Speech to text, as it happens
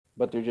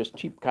but they're just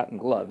cheap cotton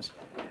gloves.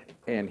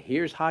 And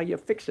here's how you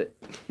fix it.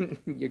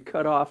 you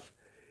cut off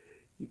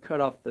you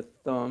cut off the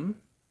thumb.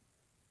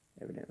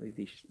 Evidently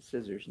these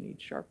scissors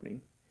need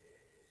sharpening.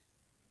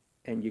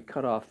 And you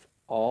cut off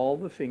all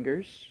the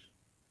fingers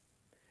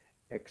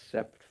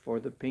except for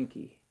the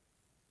pinky.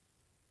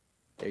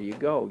 There you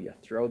go. You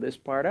throw this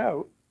part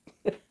out.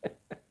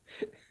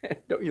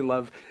 Don't you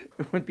love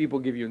when people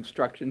give you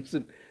instructions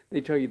and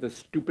they tell you the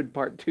stupid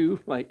part too?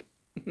 Like,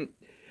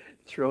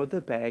 throw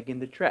the bag in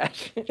the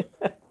trash.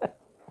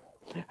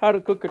 How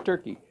to cook a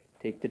turkey.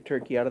 Take the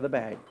turkey out of the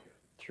bag.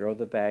 Throw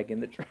the bag in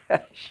the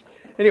trash.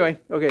 Anyway,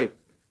 okay.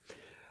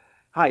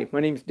 Hi, my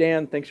name's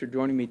Dan. Thanks for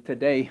joining me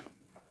today.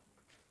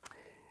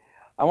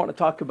 I want to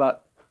talk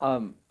about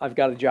I've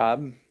got a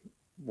job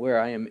where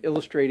I am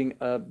illustrating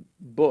a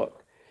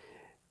book.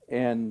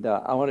 And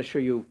I want to show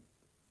you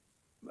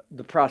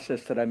the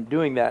process that I'm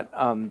doing that.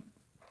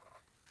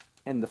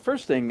 And the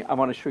first thing, I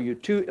want to show you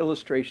two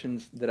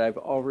illustrations that I've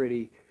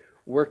already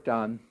worked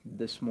on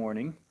this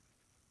morning.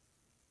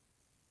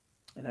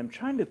 And I'm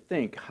trying to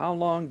think, how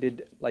long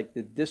did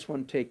this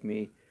one take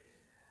me?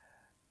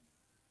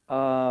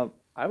 I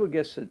would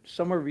guess that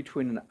somewhere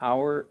between an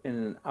hour and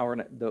an hour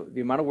and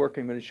the amount of work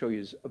I'm going to show you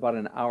is about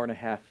an hour and a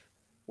half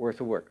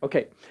worth of work.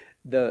 Okay,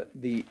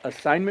 the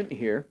assignment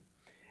here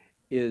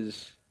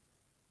is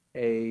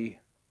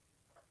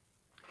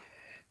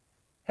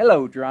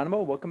hello,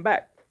 Geronimo, welcome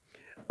back.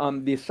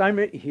 The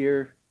assignment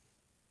here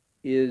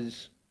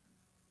is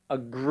a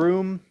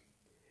groom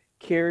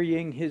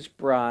carrying his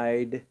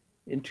bride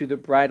into the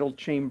bridal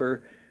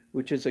chamber,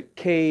 which is a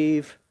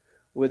cave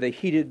with a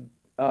heated,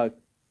 a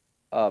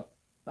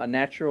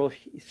natural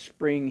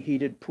spring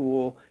heated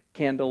pool,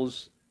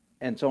 candles,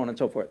 and so on and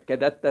so forth. Okay,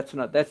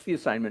 that's the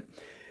assignment,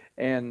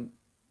 and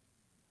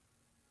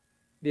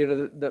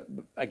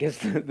I guess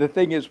the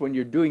thing is, when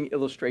you're doing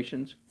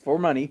illustrations for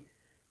money,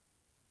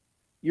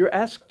 you're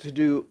asked to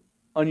do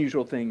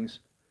unusual things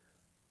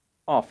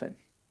often.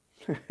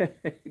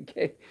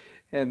 Okay,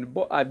 and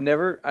I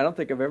don't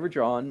think I've ever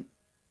drawn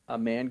a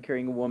man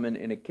carrying a woman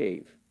in a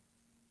cave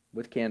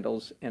with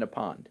candles and a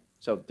pond.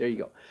 So there you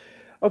go.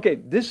 Okay,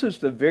 this is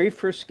the very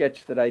first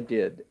sketch that I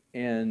did,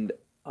 and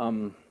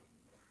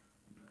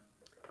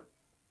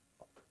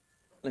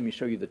let me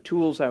show you the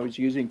tools I was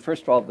using.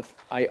 First of all,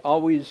 I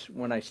always,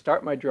 when I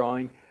start my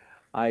drawing,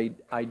 I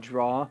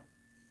draw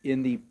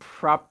in the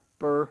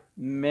proper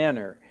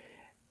manner.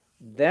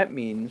 That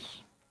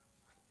means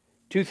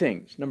two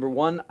things. Number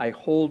one, I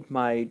hold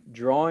my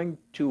drawing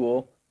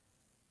tool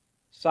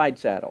side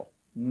saddle,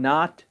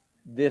 not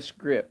this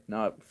grip.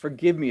 Now,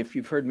 forgive me if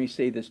you've heard me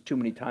say this too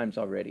many times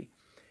already,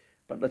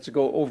 but let's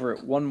go over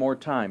it one more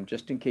time,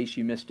 just in case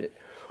you missed it.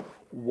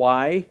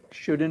 Why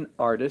should an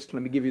artist,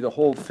 let me give you the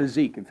whole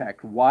physique, in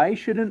fact, why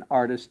should an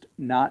artist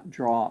not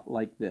draw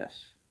like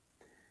this?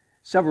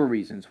 Several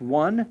reasons.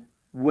 One,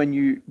 when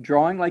you're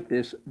drawing like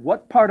this,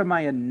 what part of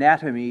my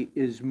anatomy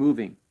is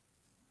moving?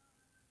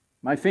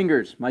 My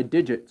fingers, my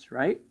digits,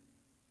 right?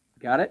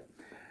 Got it?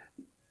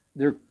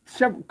 There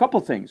are a couple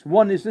things.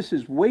 One is this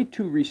is way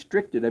too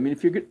restricted. I mean,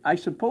 I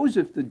suppose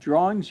if the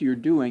drawings you're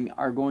doing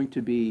are going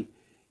to be,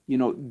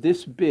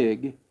 this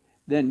big,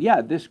 then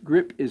yeah, this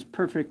grip is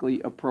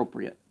perfectly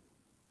appropriate.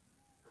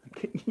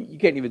 You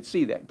can't even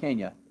see that, can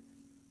you?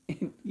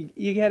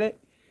 You get it?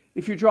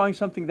 If you're drawing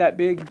something that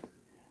big,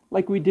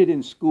 like we did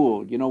in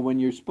school, when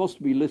you're supposed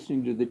to be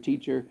listening to the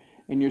teacher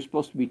and you're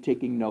supposed to be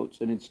taking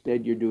notes and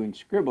instead you're doing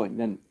scribbling,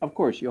 then of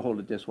course you hold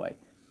it this way.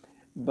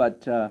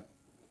 But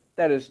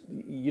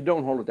you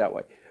don't hold it that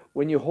way.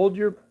 When you hold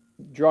your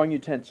drawing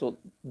utensil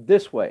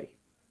this way,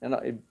 and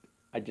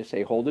I just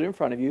say hold it in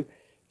front of you,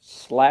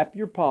 slap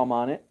your palm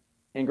on it,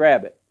 and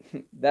grab it.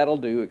 That'll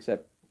do,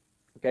 except,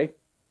 okay,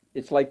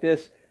 it's like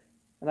this,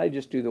 and I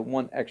just do the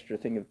one extra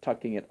thing of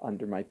tucking it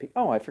under my pinky.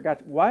 Oh, I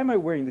forgot. Why am I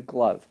wearing the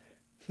glove?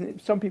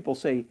 Some people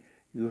say,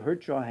 you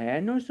hurt your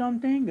hand or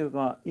something? You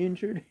got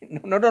injured?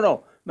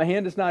 No. My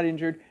hand is not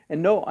injured,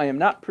 and no, I am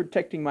not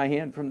protecting my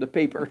hand from the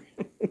paper.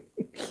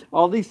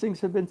 All these things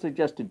have been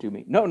suggested to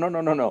me.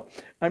 No.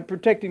 I'm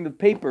protecting the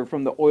paper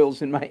from the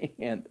oils in my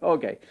hand.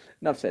 Okay,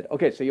 enough said.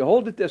 Okay, so you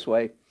hold it this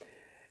way,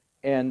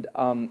 and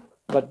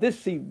but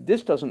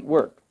this doesn't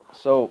work.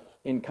 So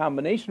in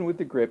combination with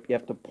the grip, you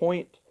have to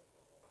point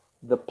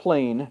the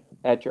plane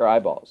at your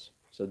eyeballs.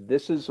 So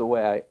this is the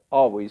way I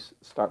always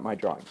start my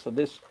drawing. So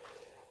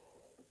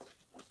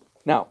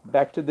now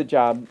back to the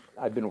job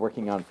I've been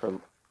working on for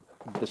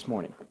this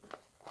morning.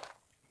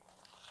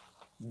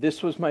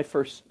 This was my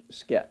first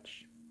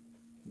sketch.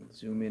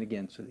 Zoom in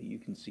again so that you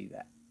can see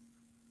that.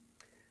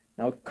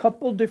 Now, a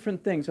couple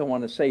different things I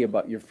want to say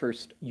about your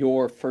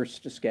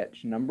first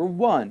sketch. Number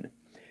one,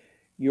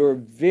 your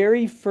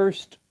very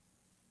first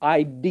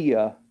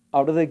idea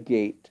out of the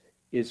gate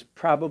is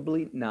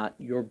probably not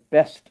your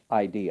best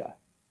idea.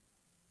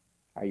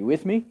 Are you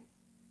with me?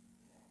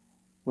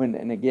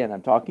 And again,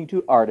 I'm talking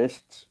to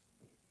artists.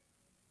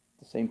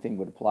 The same thing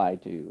would apply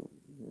to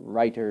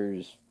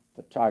writers,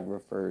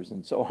 photographers,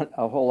 and so on,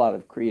 a whole lot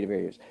of creative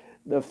areas.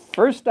 The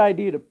first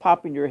idea to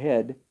pop in your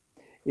head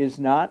is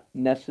not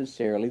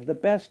necessarily the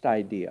best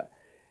idea.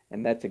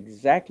 And that's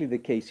exactly the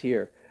case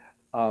here.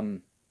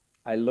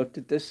 I looked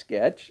at this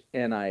sketch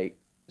and I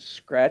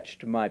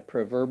scratched my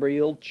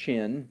proverbial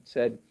chin,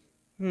 said,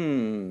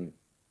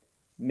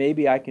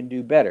 maybe I can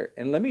do better.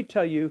 And let me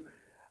tell you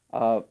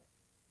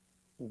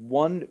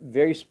one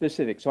very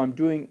specific. So I'm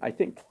doing, I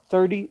think,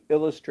 30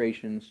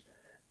 illustrations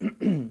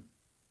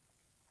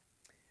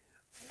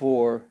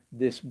for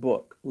this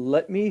book.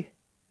 Let me,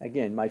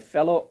 again, my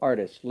fellow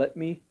artists, let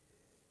me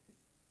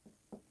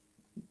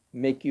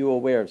make you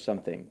aware of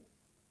something.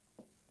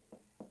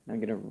 I'm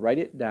going to write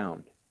it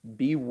down.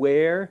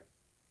 Beware,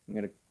 I'm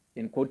going to,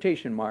 in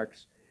quotation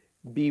marks,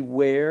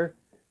 beware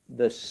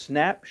the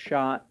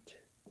snapshot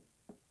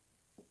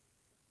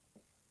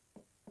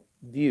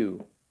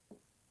view.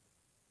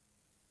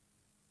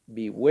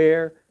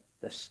 Beware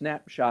the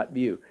snapshot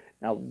view.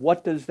 Now,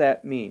 what does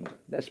that mean?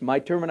 That's my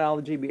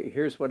terminology, but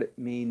here's what it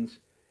means.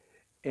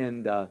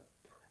 And I'm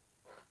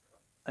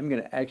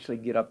going to actually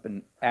get up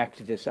and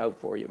act this out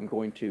for you. I'm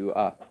going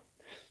to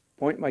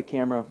point my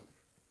camera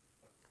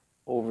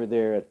over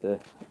there at the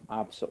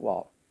opposite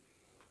wall.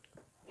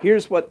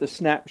 Here's what the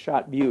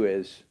snapshot view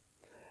is.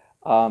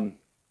 The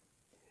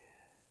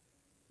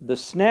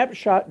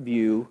snapshot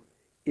view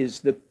is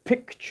the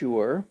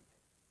picture,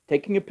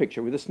 taking a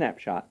picture with a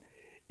snapshot,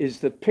 is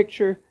the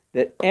picture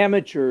that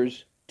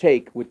amateurs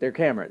take with their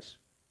cameras,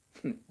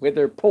 with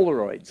their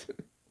Polaroids,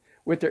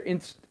 with their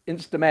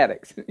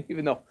Instamatics,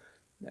 even though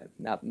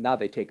now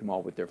they take them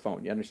all with their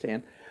phone, you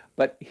understand?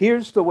 But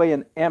here's the way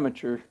an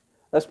amateur,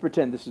 let's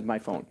pretend this is my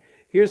phone.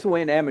 Here's the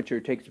way an amateur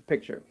takes a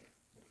picture.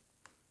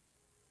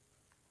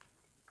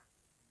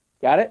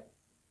 Got it?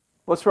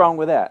 What's wrong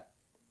with that?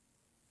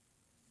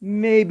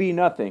 Maybe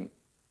nothing.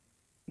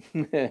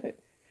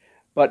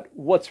 But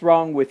what's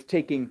wrong with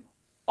taking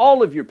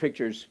all of your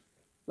pictures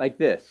like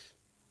this?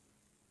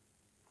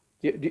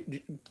 Do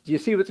you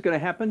see what's going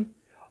to happen?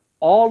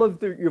 All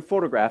of your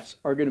photographs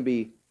are going to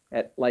be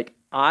at like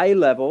eye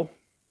level,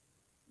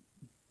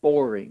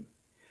 boring.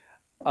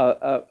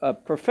 A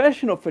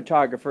professional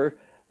photographer,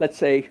 let's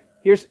say,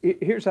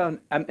 here's how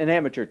an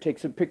amateur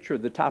takes a picture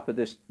of the top of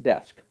this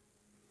desk.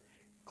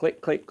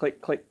 Click, click,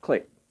 click, click,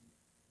 click.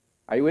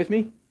 Are you with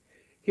me?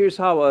 Here's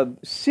how a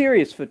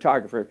serious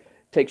photographer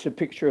takes a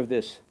picture of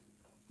this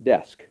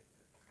desk.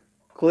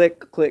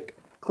 Click, click,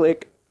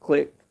 click,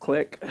 click,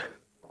 click.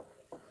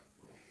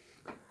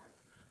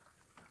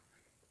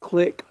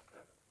 Click,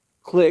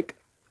 click,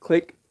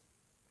 click.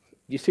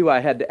 You see why I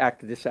had to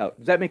act this out?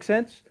 Does that make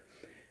sense?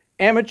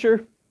 Amateur,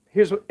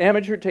 here's what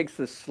amateur takes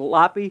the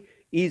sloppy,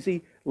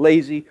 easy,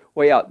 lazy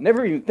way out.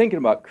 Never even thinking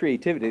about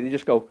creativity. They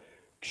just go,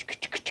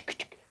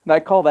 and I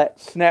call that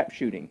snap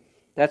shooting.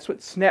 That's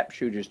what snap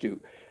shooters do.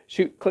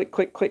 Shoot, click,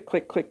 click, click,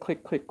 click, click,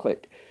 click, click,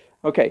 click.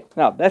 Okay,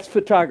 now that's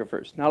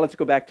photographers. Now let's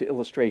go back to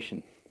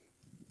illustration.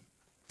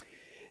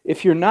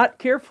 If you're not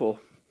careful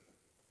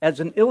as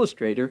an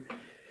illustrator,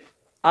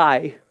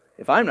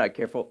 if I'm not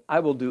careful,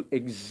 I will do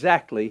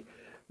exactly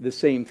the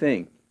same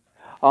thing.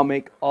 I'll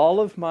make all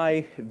of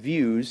my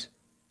views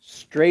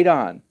straight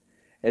on,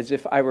 as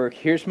if I were,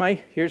 here's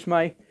my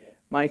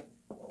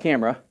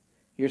camera,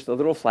 here's the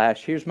little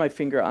flash, here's my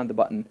finger on the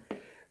button,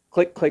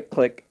 click, click,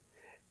 click.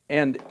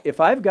 And if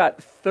I've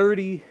got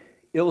 30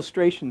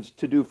 illustrations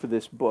to do for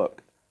this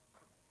book,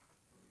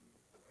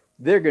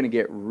 they're going to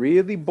get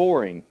really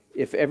boring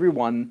if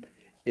everyone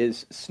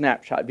is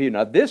snapshot view.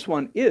 Now this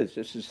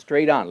is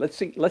straight on. Let's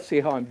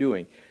see how I'm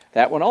doing.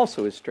 That one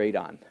also is straight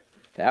on.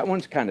 That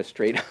one's kind of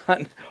straight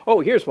on.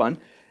 Oh, here's one.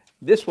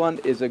 This one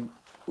is a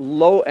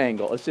low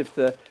angle, as if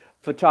the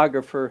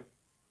photographer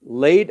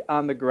laid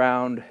on the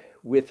ground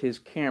with his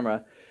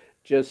camera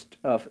just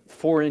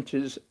 4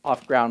 inches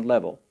off ground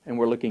level. And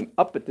we're looking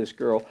up at this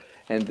girl,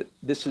 and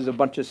this is a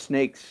bunch of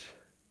snakes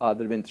that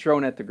have been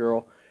thrown at the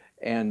girl.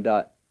 And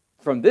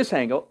from this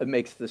angle, it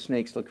makes the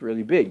snakes look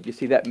really big. You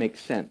see, that makes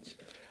sense.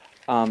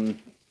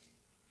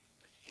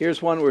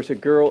 Here's one where it's a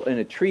girl in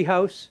a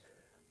treehouse,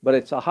 but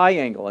it's a high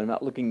angle. I'm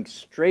not looking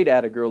straight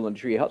at a girl in a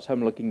treehouse.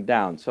 I'm looking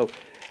down. So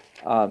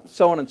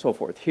on and so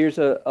forth. Here's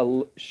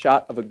a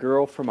shot of a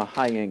girl from a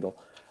high angle,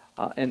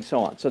 and so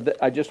on. So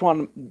I just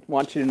want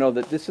you to know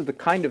that this is the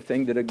kind of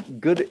thing that a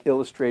good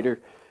illustrator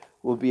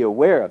will be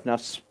aware of. Now,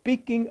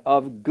 speaking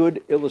of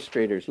good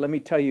illustrators, let me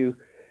tell you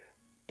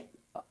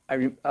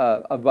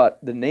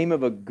about the name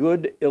of a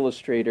good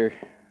illustrator.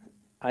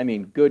 I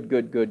mean, good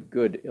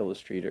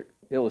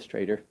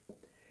illustrator.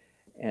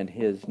 And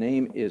his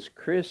name is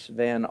Chris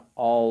Van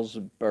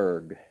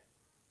Allsburg.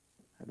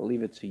 I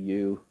believe it's a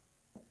U.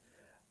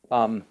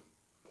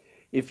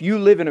 If you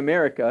live in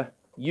America,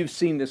 you've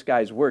seen this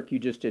guy's work. You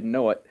just didn't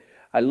know it.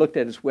 I looked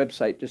at his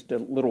website just a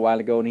little while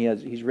ago, and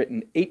he's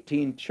written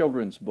 18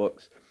 children's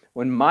books.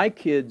 When my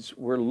kids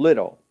were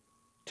little,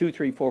 2,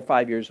 3, 4,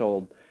 5 years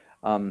old,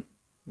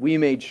 we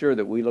made sure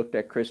that we looked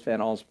at Chris Van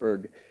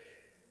Allsburg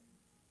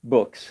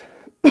books.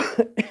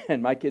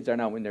 And my kids are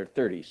now in their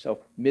 30s, so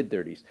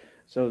mid-30s.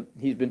 So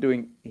he's been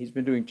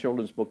doing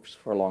children's books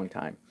for a long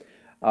time.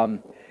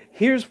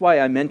 Here's why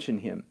I mention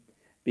him.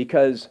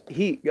 because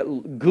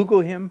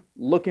Google him,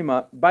 look him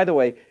up. By the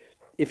way,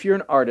 if you're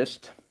an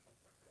artist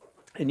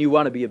and you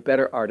want to be a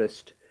better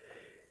artist,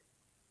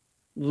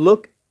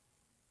 look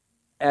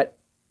at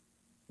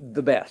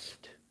the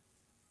best.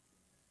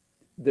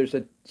 There's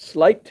a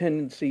slight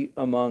tendency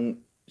among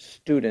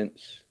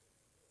students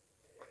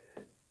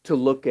to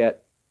look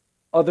at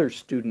other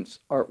students'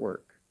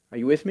 artwork. Are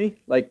you with me?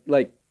 Like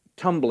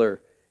Tumblr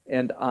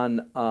and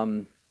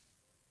on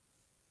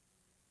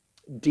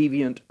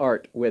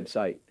DeviantArt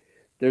website.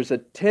 There's a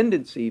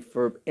tendency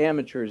for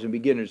amateurs and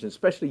beginners, and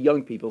especially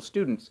young people,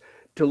 students,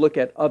 to look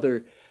at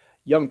other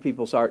young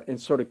people's art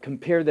and sort of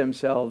compare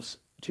themselves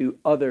to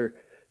other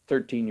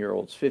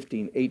 13-year-olds,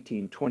 15,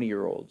 18,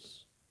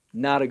 20-year-olds.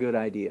 Not a good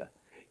idea.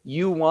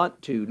 You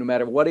want to, no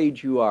matter what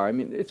age you are, I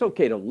mean, it's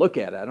okay to look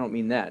at it, I don't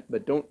mean that,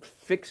 but don't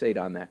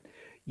fixate on that.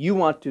 You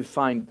want to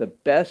find the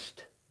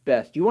best.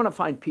 You want to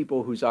find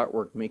people whose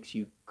artwork makes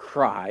you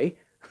cry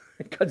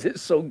because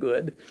it's so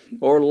good,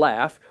 or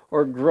laugh,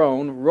 or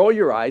groan, roll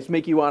your eyes,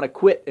 make you want to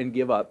quit and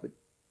give up.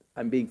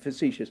 I'm being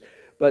facetious.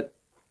 But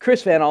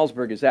Chris Van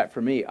Allsburg is that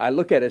for me. I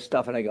look at his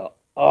stuff and I go,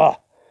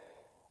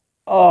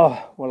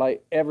 will I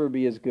ever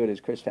be as good as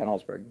Chris Van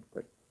Allsburg?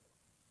 But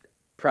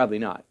probably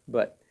not,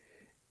 but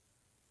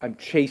I'm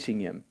chasing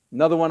him.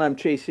 Another one I'm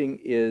chasing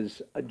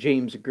is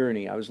James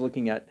Gurney. I was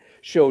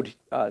showed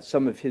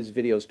some of his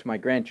videos to my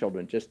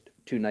grandchildren just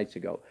 2 nights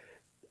ago.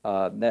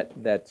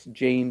 That's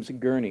James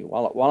Gurney.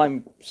 While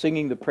I'm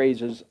singing the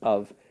praises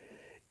of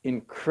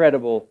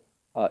incredible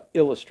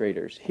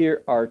illustrators,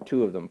 here are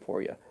 2 of them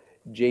for you.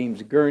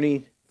 James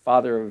Gurney,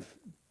 author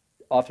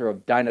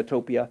of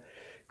Dinotopia.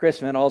 Chris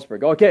Van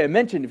Allsburg. Okay, I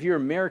mentioned if you're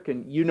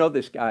American, you know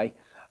this guy,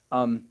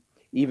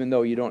 even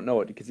though you don't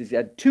know it, because he's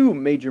had 2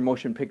 major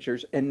motion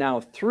pictures and now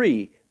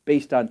 3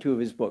 based on 2 of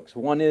his books.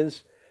 One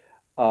is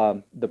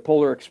The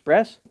Polar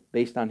Express,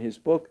 based on his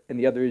book, and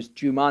the other is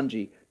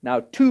Jumanji.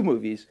 Now 2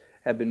 movies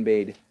have been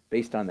made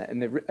based on that.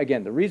 And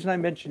again, the reason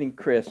I'm mentioning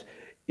Chris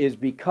is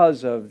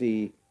because of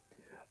the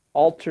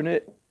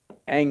alternate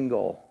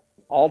angle,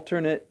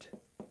 alternate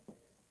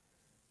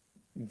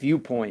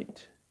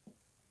viewpoint.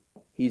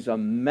 He's a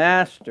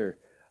master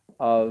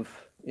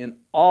in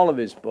all of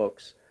his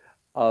books,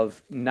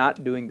 of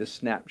not doing the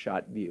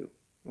snapshot view.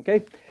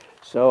 Okay,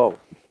 so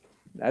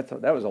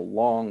that was a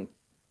long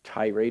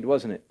tirade,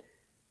 wasn't it?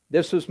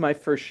 This was my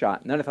first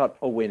shot, and then I thought,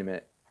 oh, wait a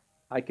minute,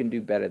 I can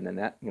do better than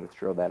that. I'm going to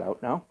throw that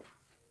out now.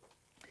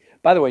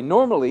 By the way,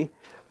 normally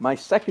my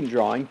second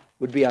drawing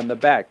would be on the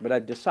back, but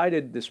I've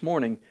decided this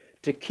morning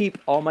to keep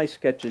all my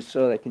sketches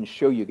so that I can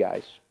show you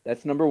guys.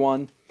 That's number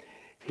 1.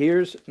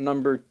 Here's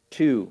number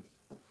 2.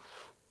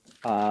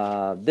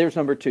 There's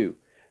number 2.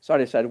 So I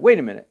decided, wait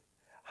a minute,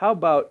 how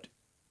about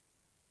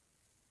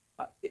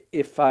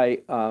if I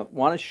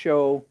want to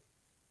show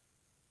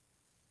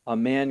a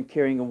man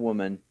carrying a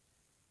woman,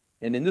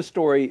 and in the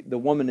story, the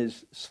woman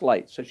is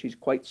slight, so she's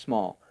quite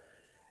small.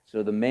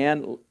 So the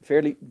man,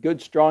 fairly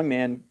good, strong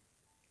man,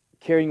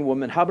 carrying a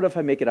woman. How about if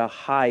I make it a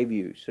high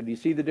view? So do you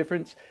see the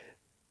difference?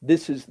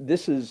 This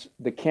is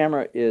the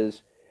camera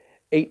is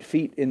 8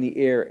 feet in the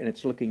air, and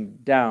it's looking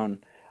down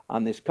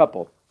on this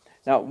couple.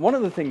 Now, one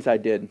of the things I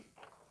did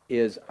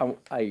is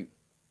I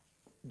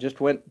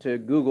just went to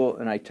Google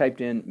and I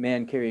typed in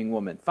man carrying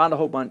woman, found a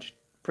whole bunch,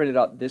 printed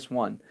out this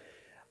one,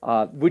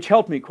 which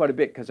helped me quite a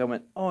bit, because I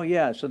went, oh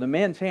yeah, so the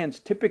man's hands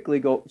typically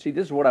go, see,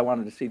 this is what I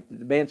wanted to see,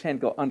 the man's hand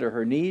go under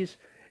her knees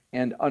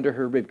and under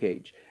her rib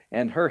cage,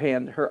 and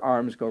her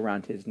arms go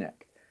around his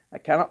neck. I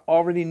kind of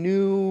already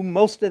knew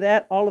most of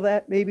that, all of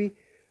that maybe,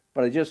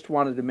 but I just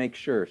wanted to make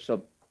sure,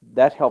 so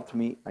that helped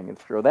me. I'm going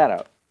to throw that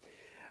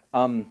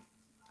out.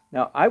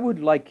 Now, I would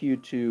like you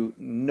to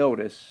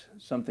notice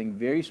something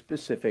very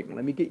specific.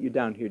 Let me get you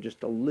down here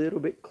just a little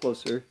bit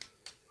closer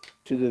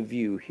to the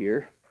view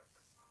here.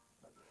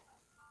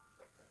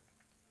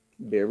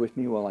 Bear with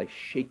me while I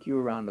shake you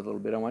around a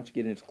little bit. I want you to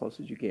get in as close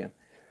as you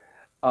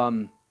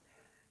can.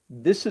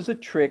 This is a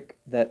trick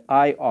that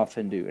I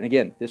often do. And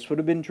again, this would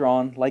have been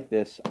drawn like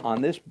this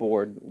on this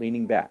board,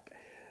 leaning back.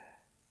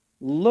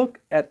 Look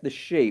at the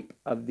shape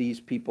of these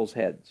people's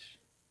heads.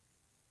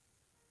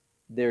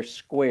 They're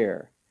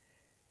square.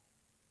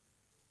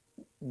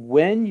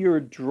 When you're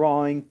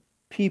drawing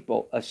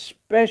people,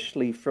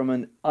 especially from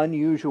an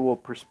unusual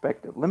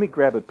perspective, let me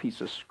grab a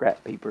piece of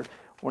scrap paper.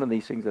 One of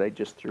these things that I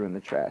just threw in the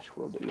trash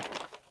will do.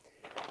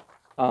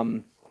 Let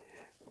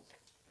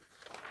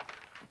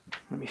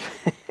me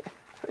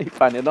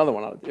find another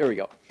one. There we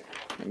go.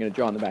 I'm going to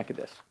draw on the back of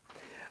this.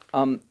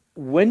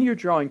 When you're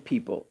drawing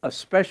people,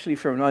 especially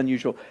from an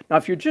unusual... Now,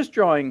 if you're just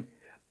drawing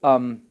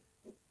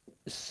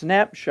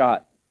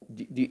snapshot,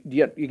 do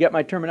you get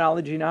my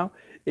terminology now?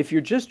 If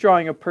you're just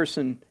drawing a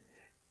person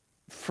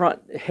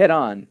front,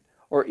 head-on,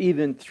 or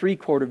even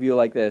three-quarter view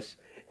like this,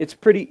 it's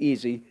pretty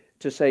easy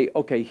to say,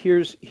 okay,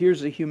 here's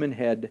a human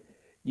head.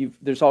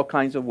 There's all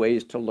kinds of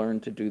ways to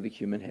learn to do the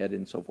human head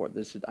and so forth.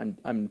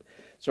 I'm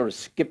sort of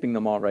skipping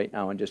them all right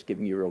now and just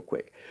giving you real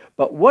quick.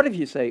 But what if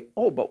you say,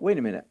 oh, but wait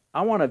a minute,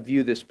 I want to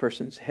view this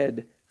person's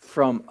head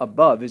from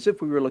above, as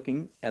if we were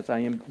looking, as I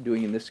am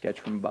doing in this sketch,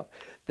 from above,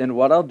 then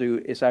what I'll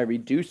do is I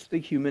reduce the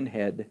human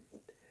head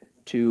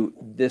to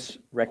this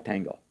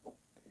rectangle.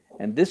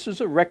 And this is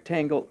a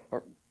rectangle,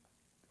 or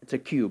it's a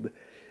cube.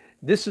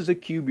 This is a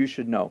cube you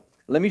should know.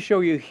 Let me show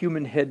you a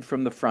human head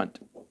from the front.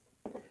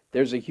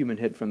 There's a human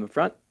head from the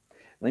front.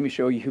 Let me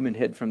show you a human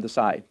head from the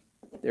side.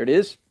 There it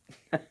is.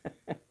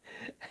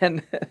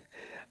 And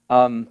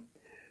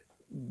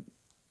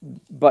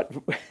but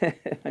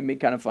I made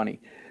kind of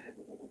funny.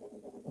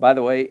 By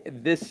the way,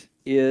 this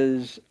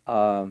is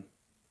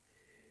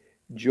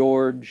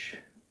George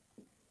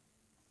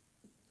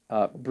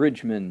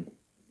Bridgman,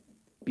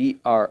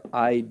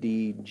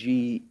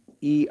 B-R-I-D-G-E,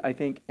 I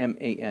think,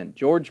 M-A-N.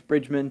 George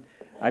Bridgman.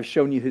 I've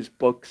shown you his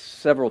books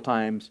several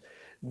times.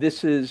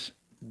 This is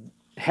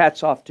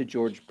hats off to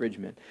George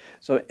Bridgman.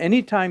 So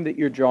anytime that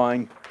you're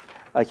drawing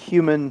a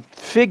human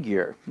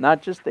figure,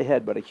 not just the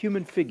head, but a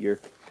human figure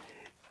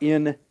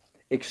in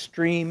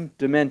extreme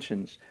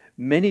dimensions,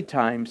 many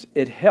times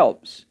it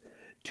helps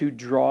to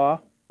draw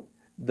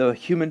the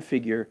human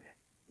figure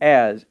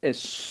as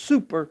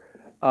super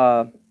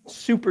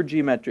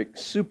geometric,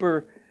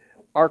 super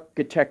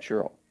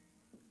architectural.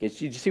 Okay,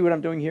 so you see what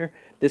I'm doing here?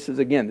 This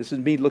is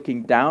me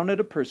looking down at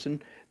a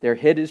person. Their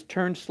head is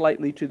turned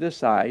slightly to the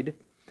side.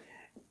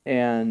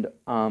 And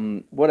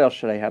what else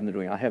should I have them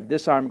doing? I have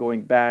this arm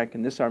going back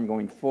and this arm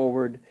going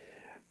forward.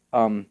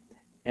 And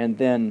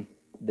then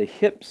the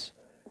hips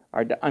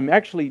are,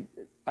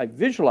 I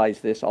visualize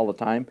this all the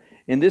time.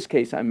 In this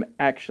case, I'm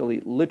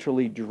actually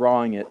literally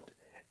drawing it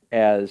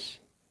as,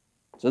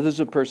 so this is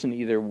a person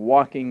either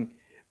walking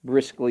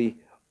briskly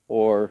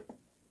or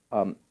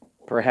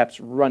perhaps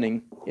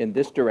running in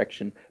this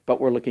direction, but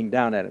we're looking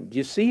down at him. Do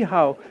you see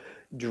how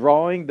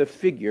drawing the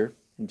figure,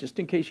 and just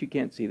in case you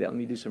can't see that, let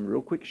me do some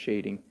real quick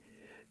shading.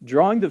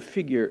 Drawing the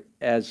figure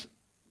as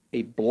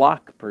a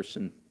block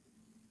person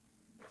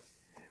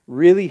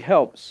really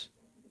helps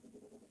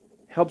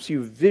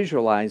you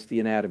visualize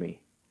the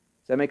anatomy.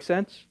 Does that make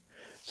sense?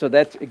 So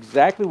that's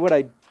exactly what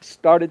I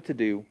started to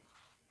do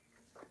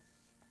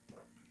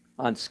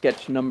on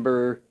sketch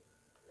number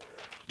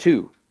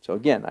 2. So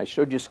again, I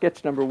showed you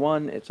sketch number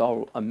 1. It's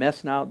all a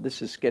mess now.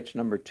 This is sketch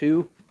number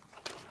 2.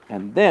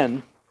 And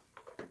then,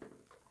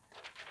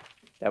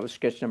 that was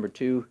sketch number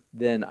 2.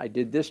 Then I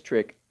did this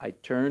trick. I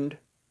turned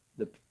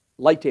the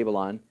light table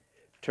on,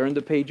 turned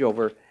the page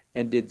over,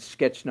 and did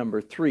sketch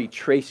number 3,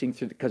 tracing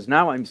through, because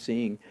now I'm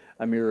seeing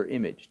a mirror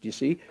image. Do you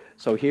see?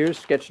 So here's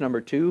sketch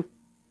number 2,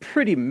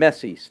 pretty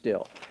messy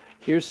still.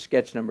 Here's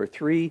sketch number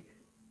 3,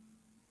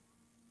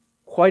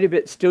 quite a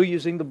bit, still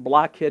using the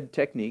blockhead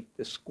technique,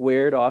 the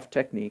squared off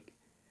technique,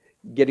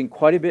 getting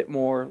quite a bit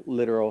more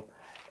literal.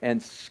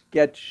 And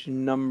sketch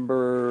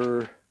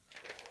 1,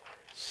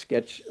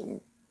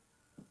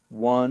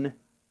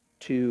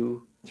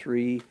 2,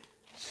 3,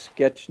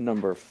 sketch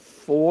number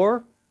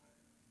 4.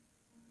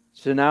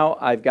 So now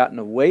I've gotten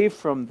away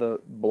from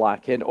the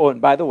blockhead. Oh, and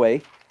by the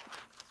way,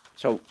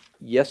 so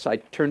yes, I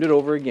turned it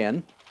over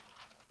again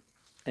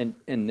and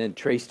then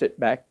traced it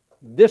back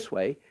this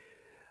way.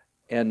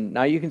 And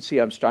now you can see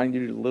I'm starting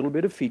to do a little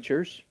bit of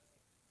features,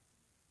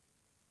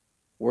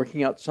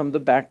 working out some of the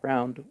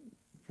background,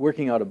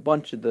 working out a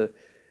bunch of the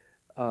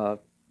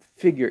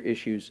figure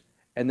issues.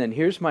 And then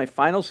here's my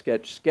final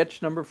sketch,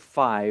 sketch number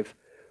 5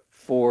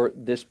 for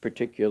this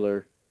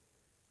particular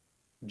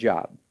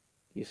job.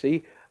 You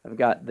see, I've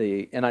got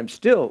and I'm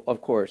still,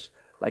 of course,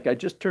 like I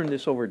just turned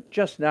this over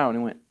just now and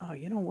I went, oh,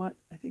 you know what?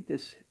 I think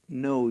this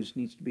nose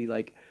needs to be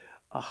like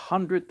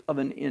 1/100 of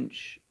an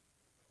inch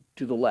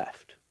to the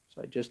left.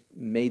 So I just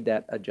made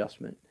that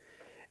adjustment.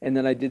 And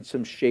then I did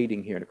some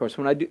shading here. And of course,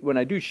 when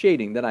I do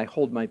shading, then I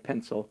hold my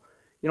pencil.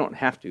 You don't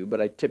have to,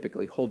 but I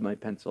typically hold my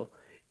pencil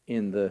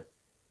in the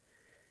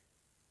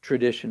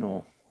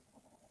traditional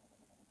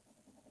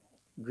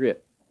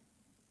grip.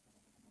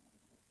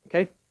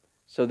 Okay?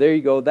 So there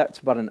you go. That's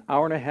about an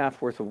hour and a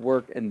half worth of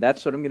work, and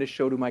that's what I'm going to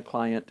show to my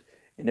client.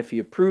 And if he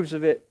approves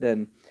of it,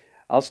 then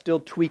I'll still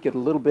tweak it a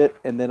little bit,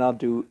 and then I'll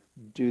do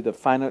the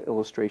final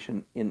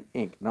illustration in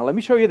ink. Now let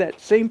me show you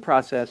that same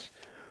process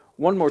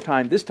one more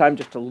time, this time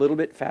just a little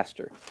bit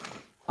faster.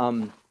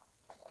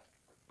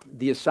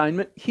 The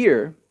assignment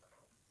here,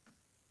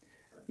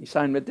 the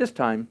assignment this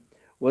time,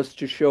 was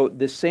to show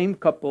the same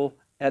couple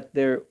at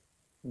their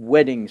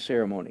wedding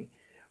ceremony.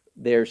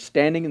 They're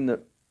standing in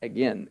the,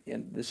 again,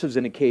 and this was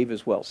in a cave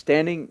as well,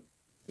 standing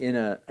in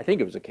a, I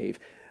think it was a cave,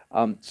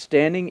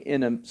 standing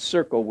in a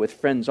circle with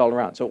friends all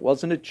around. So it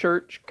wasn't a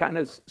church kind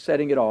of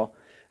setting at all.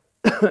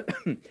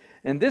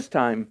 And this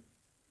time,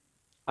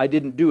 I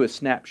didn't do a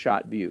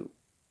snapshot view.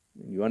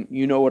 You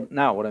know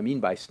what I mean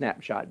by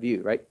snapshot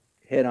view, right?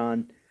 Head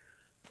on,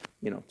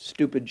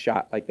 stupid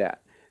shot like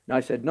that. Now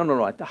I said,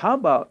 no. How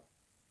about,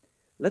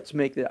 let's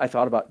make that, I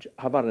thought about,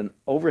 how about an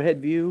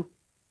overhead view?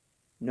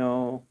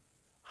 No.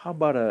 How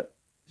about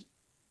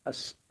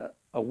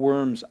a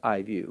worm's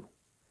eye view?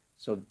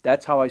 So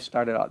that's how I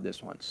started out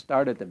this one.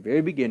 Start at the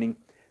very beginning.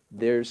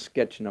 There's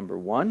sketch number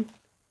 1.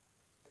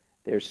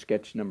 There's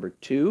sketch number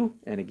 2.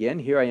 And again,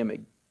 here I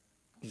am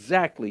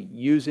exactly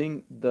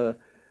using the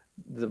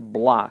the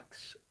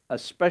blocks,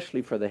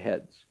 especially for the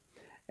heads.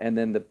 And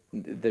then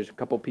there's a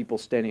couple people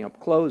standing up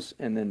close,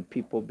 and then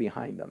people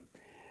behind them.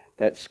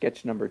 That's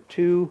sketch number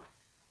 2.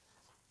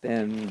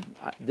 Then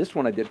this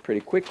one I did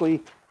pretty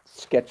quickly.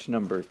 Sketch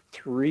number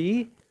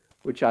 3,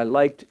 which I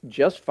liked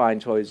just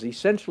fine. So I was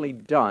essentially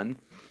done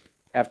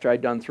after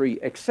I'd done 3,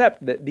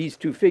 except that these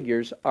 2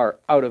 figures are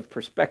out of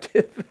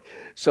perspective.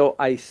 So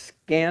I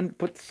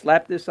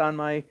slapped this on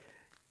my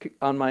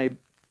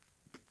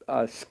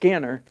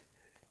scanner,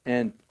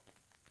 and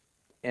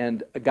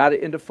got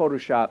it into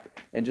Photoshop,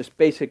 and just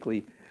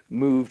basically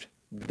moved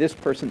this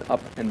person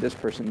up and this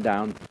person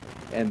down,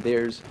 and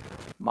there's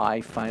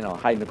my final,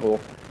 hi Nicole,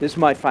 this is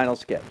my final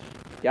sketch.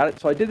 Got it?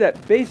 So I did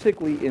that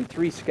basically in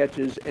 3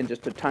 sketches and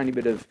just a tiny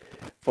bit of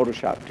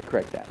Photoshop to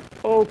correct that.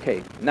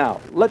 Okay, now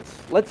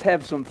let's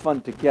have some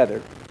fun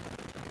together,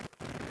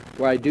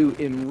 where I do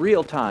in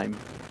real time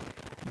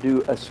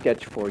do a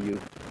sketch for you.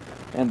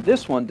 And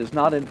this one does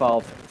not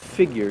involve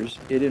figures,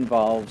 it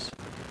involves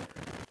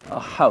a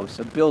house,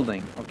 a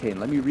building. Okay,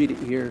 let me read it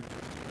here.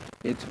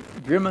 It's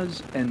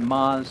Grima's and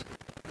Ma's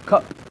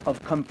Cup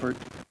of Comfort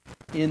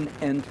Inn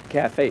and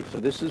Cafe. So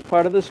this is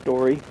part of the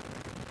story.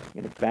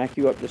 I'm going to back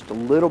you up just a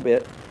little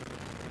bit,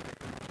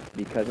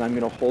 because I'm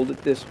going to hold it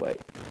this way.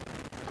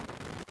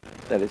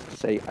 That is to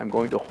say, I'm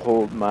going to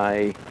hold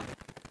my,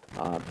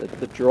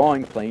 the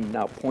drawing plane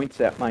now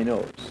points at my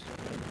nose.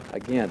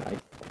 Again,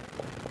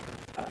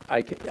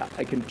 I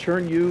can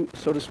turn you,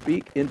 so to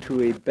speak,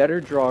 into a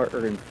better drawer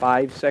in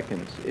 5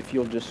 seconds if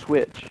you'll just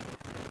switch.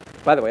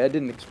 By the way, I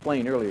didn't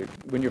explain earlier,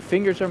 when your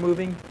fingers are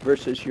moving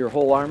versus your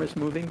whole arm is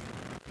moving,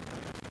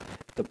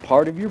 the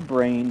part of your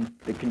brain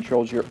that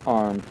controls your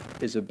arm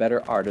is a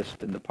better artist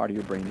than the part of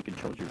your brain that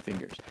controls your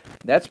fingers.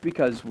 That's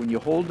because when you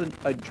hold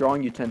a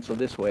drawing utensil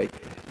this way,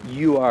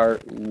 you are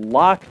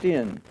locked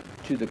in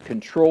to the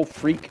control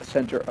freak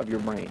center of your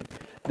brain.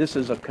 This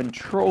is a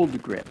controlled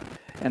grip,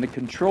 and a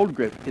controlled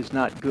grip is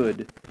not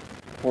good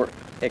for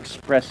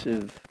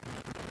expressive,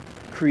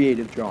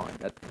 creative drawing.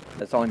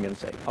 That's all I'm going to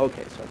say.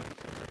 Okay, so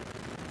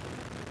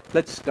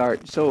let's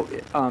start. So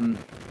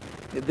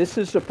this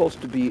is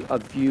supposed to be a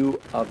view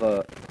of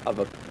a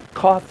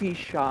coffee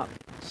shop /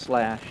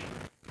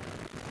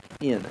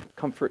 inn,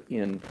 comfort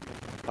inn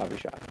coffee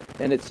shop.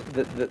 And it's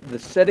the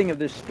setting of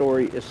this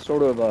story is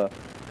sort of a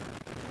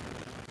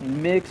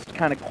mixed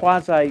kind of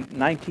quasi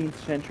 19th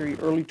century,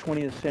 early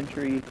 20th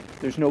century.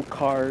 There's no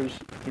cars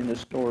in the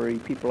story.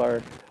 People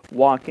are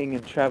walking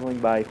and traveling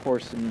by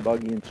horse and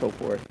buggy and so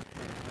forth.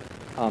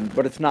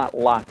 But it's not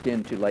locked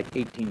into like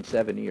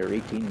 1870 or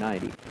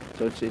 1890.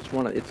 So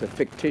it's a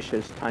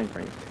fictitious time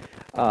frame.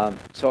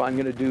 So I'm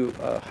going to do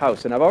a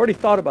house, and I've already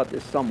thought about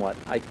this somewhat.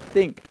 I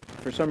think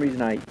for some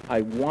reason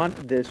I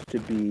want this to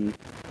be,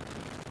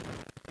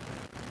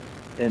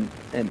 and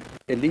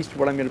at least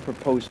what I'm going to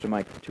propose to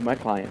my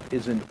client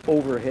is an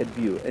overhead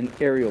view, an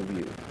aerial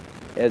view,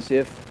 as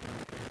if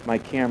my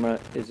camera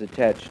is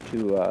attached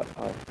to a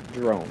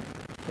drone.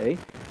 Okay,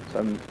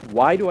 so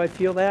why do I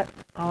feel that?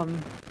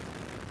 I'm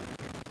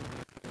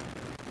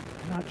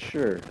not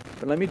sure,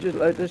 but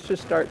let's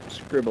just start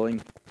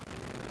scribbling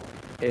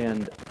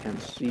and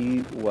see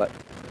what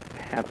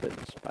happens.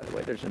 By the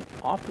way, there's an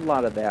awful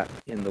lot of that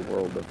in the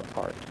world of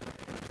art.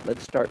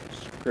 Let's start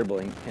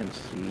scribbling and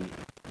see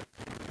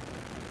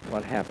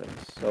what happens.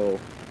 So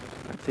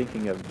I'm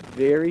thinking of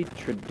very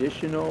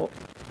traditional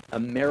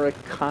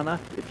Americana,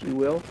 if you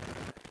will,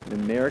 an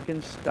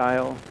American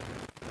style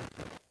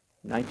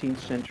 19th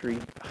century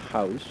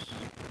house.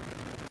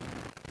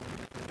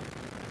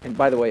 And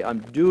by the way, I'm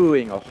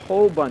doing a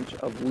whole bunch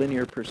of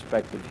linear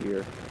perspective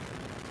here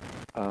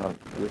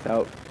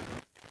without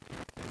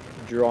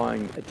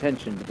drawing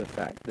attention to the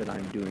fact that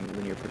I'm doing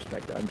linear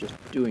perspective. I'm just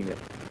doing it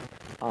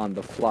on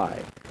the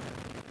fly.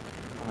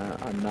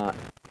 I'm not,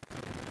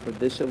 for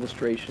this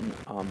illustration,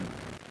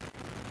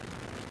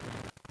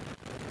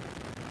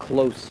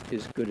 close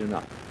is good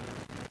enough.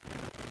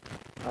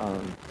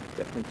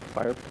 Definitely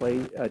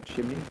fireplace,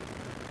 chimney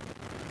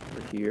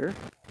over here.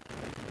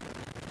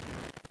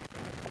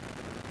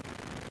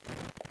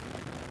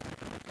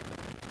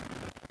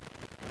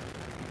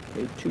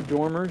 Okay, 2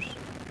 dormers,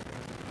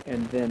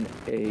 and then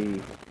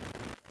a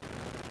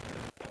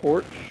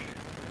porch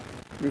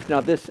roof.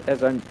 Now this,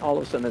 all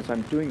of a sudden as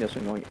I'm doing this,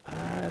 I'm going,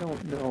 I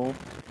don't know,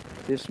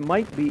 this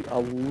might be a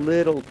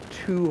little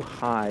too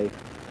high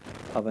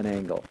of an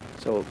angle.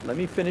 So let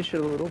me finish it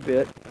a little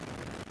bit,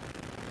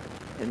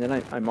 and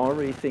then I'm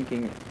already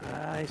thinking,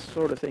 I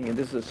sort of think, and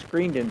this is a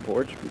screened-in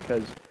porch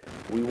because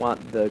we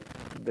want the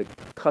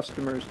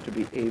customers to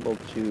be able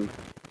to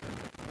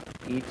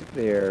eat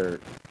their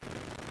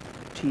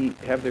tea,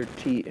 have their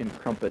tea in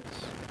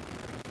crumpets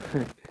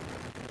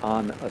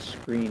on a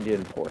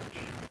screened-in porch.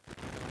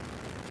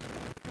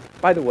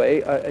 By the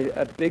way,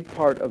 a big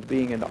part of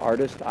being an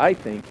artist, I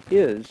think,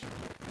 is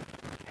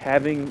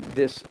having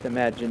this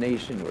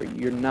imagination where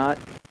you're not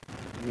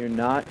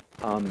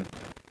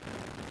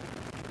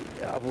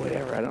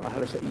whatever, I don't know how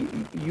to say.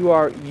 You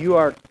are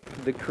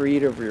the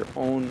creator of your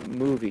own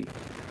movie.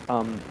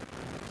 I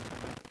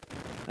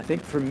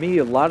think for me,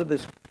 a lot of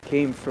this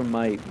came from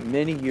my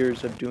many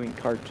years of doing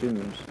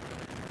cartoons,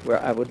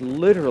 where I would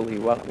literally,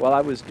 while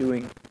I was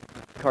doing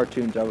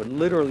cartoons, I would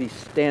literally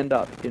stand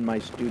up in my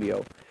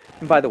studio.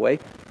 And by the way,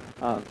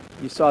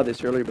 you saw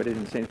this earlier, but I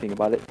didn't say anything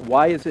about it.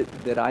 Why is it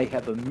that I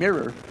have a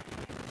mirror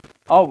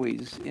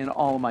always in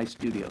all of my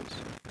studios?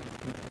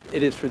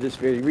 It is for this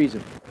very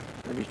reason.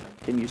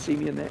 Can you see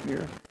me in that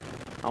mirror?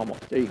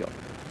 Almost. There you go.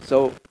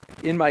 So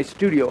in my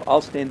studio,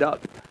 I'll stand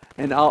up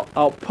and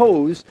I'll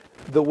pose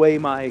the way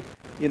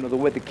the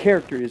way the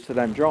character is that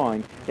I'm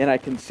drawing, and I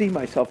can see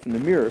myself in the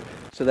mirror,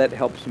 so that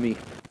helps me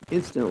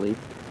instantly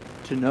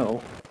to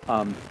know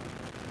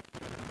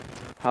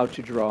how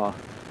to draw.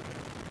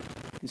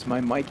 Is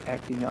my mic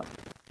acting up?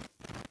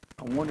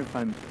 I wonder if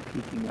I'm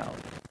peeking out.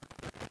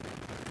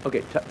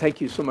 Okay,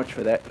 thank you so much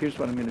for that. Here's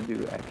what I'm going to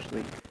do,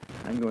 actually.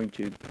 I'm going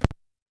to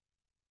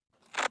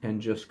and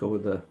just go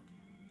with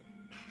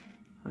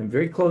I'm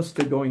very close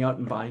to going out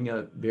and buying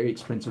a very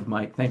expensive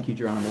mic. Thank you,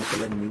 Geronimo,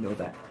 for letting me know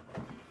that.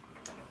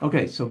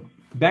 Okay, so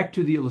back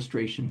to the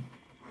illustration.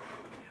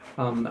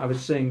 I was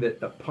saying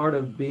that a part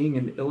of being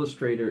an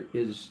illustrator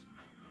is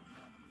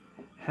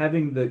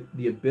having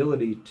the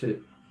ability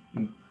to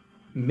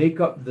make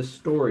up the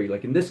story.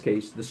 Like in this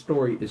case, the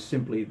story is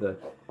simply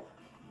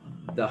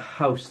the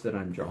house that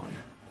I'm drawing.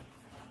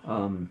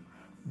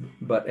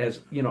 But as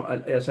you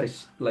know,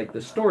 like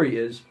the story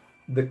is,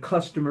 the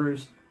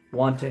customers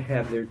want to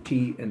have their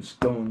tea and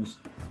scones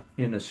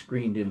in a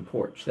screened-in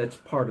porch. That's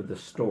part of the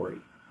story.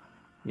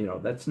 You know,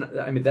 that's not,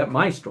 I mean,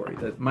 my story,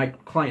 that my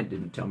client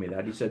didn't tell me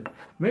that. He said,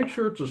 make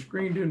sure it's a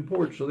screened-in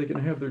porch so they can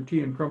have their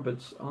tea and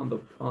crumpets on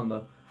the,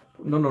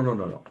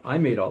 no. I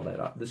made all that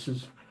up.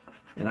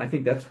 And I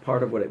think that's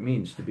part of what it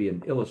means to be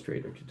an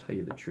illustrator, to tell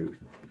you the truth.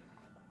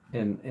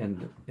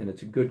 And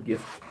it's a good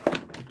gift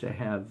to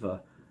have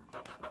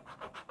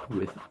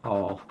with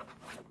all.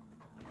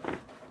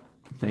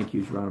 Thank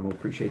you, Geronimo.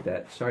 Appreciate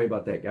that. Sorry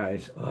about that,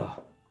 guys.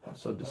 I'm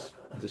so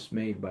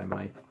dismayed by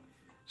my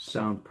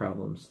sound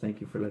problems.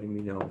 Thank you for letting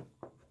me know.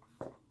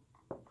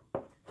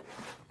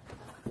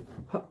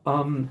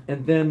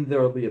 And then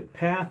there will be a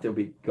path. There'll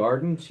be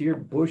gardens here,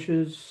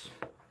 bushes.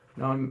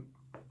 Now I'm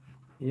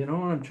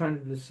trying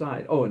to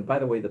decide. Oh, and by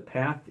the way, the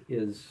path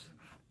is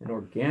an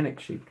organic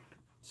shaped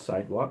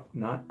sidewalk,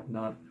 not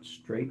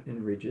straight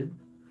and rigid.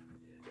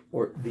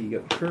 Or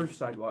the curved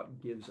sidewalk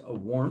gives a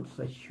warmth,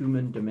 a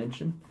human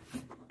dimension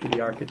to the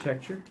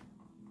architecture.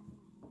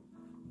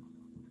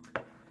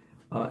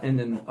 And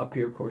then up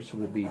here, of course,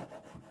 will be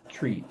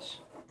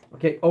trees.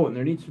 Okay, oh, and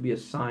there needs to be a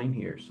sign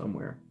here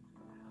somewhere.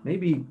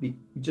 Maybe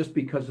just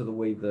because of the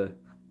way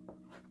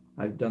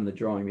I've done the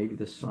drawing, maybe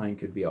the sign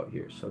could be out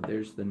here. So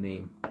there's the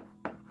name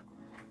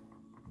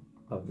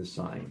of the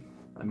sign.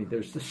 I mean,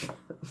 there's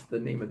the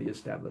name of the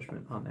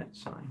establishment on that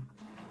sign.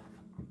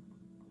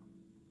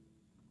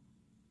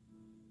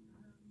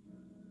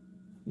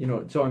 You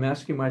know, so I'm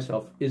asking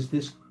myself, is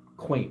this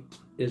quaint?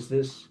 Is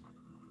this,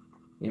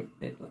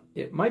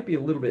 it might be a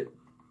little bit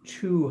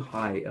too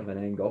high of an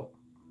angle.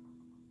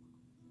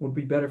 Would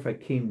be better if I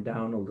came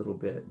down a little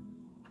bit.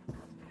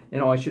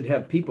 I should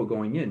have people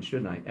going in,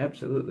 shouldn't I?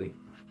 Absolutely.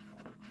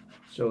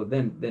 So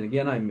then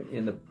again, I'm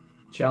in the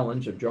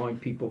challenge of drawing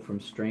people from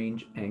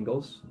strange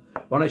angles.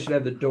 One, I should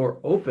have the door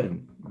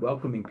open,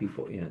 welcoming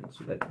people in.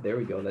 So there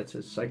we go. That's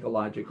a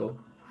psychological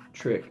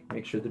trick.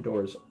 Make sure the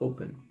door is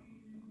open.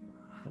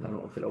 And I don't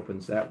know if it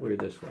opens that way or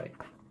this way.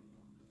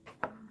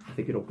 I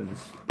think it opens,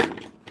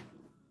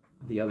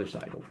 the other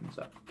side opens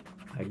up.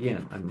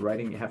 Again, I'm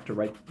writing, you have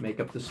to make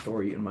up the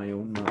story in my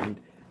own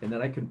mind, and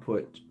then I can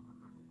put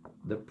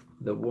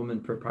the woman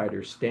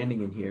proprietor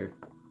standing in here,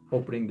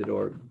 opening the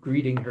door,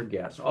 greeting her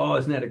guests. Oh,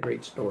 isn't that a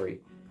great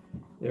story?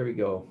 There we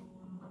go.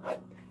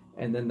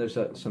 And then there's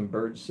some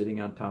birds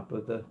sitting on top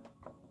of the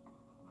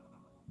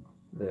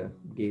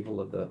gable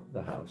of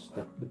the house,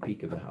 the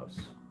peak of the house.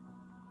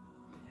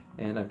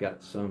 And I've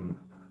got some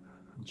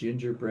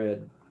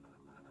gingerbread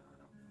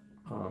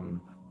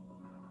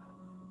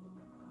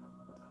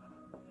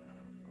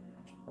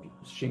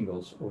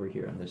shingles over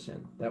here on this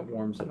end. That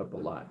warms it up a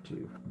lot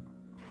too.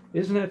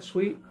 Isn't that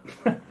sweet?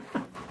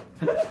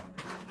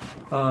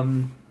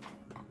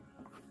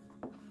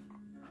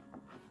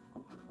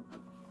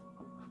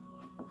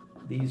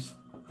 These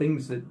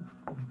things that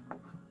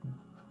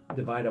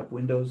divide up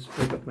windows,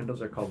 break up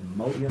windows, are called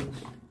mullions.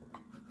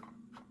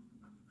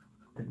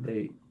 And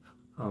they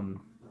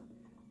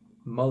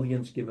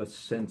mullions give a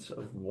sense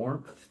of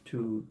warmth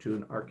to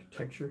an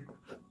architecture.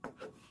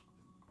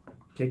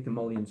 Take the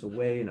mullions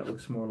away and it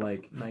looks more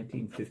like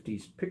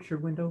 1950s picture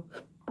window.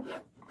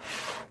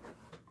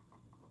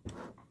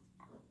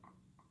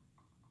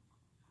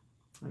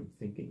 I'm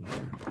thinking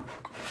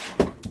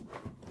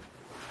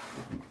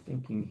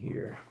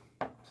here.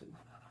 It's a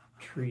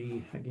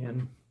tree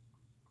again.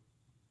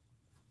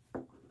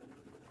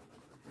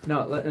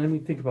 Now let me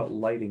think about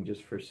lighting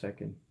just for a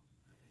second.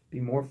 Be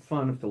more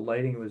fun if the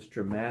lighting was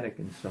dramatic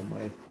in some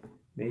way.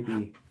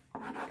 Maybe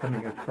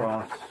coming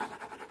across,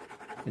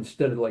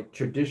 instead of like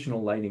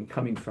traditional lighting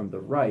coming from the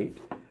right,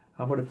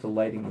 how about if the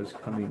lighting was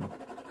coming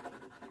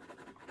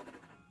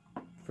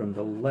from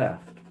the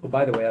left? Oh,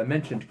 by the way, I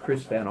mentioned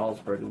Chris Van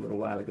Allsburg a little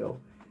while ago.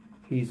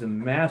 He's a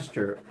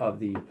master of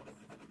the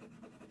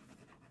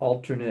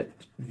alternate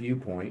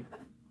viewpoint,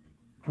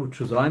 which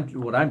was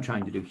what I'm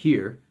trying to do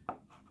here.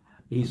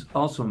 He's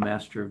also a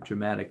master of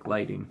dramatic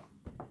lighting.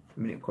 I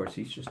mean, of course,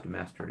 he's just a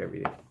master at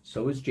everything.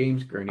 So is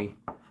James Gurney.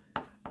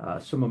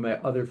 Some of my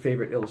other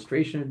favorite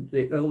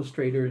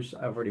illustrators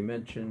I've already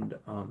mentioned.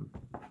 In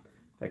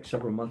fact,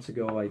 several months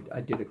ago,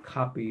 I did a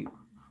copy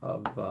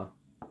of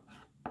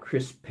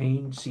Chris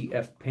Payne,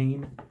 C.F.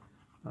 Payne,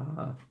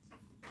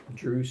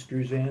 Drew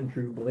Struzan,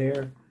 Drew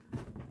Blair.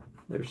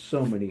 There's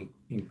so many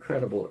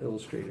incredible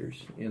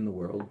illustrators in the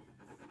world.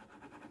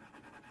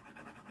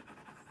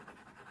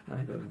 I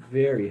have a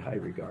very high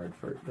regard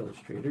for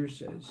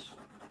illustrators, as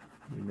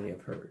you may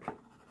have heard.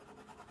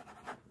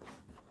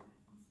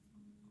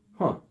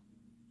 Huh.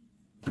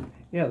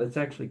 Yeah, that's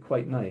actually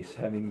quite nice,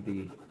 having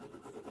the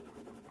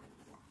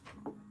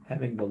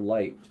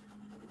light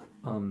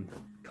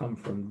come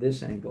from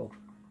this angle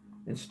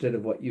instead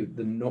of what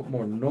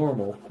more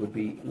normal would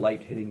be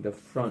light hitting the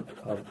front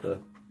of the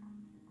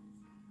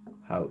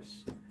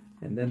house.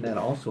 And then that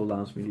also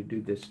allows me to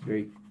do this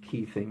very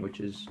key thing, which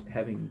is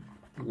having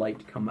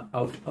light come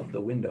out of the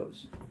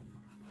windows.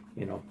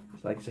 You know,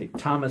 it's like, say,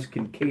 Thomas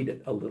Kincaid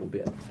it a little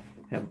bit.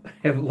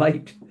 Have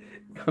light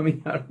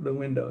coming out of the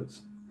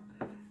windows.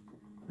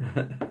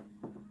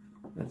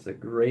 That's a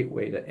great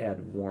way to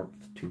add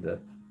warmth to the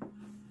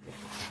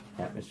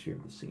atmosphere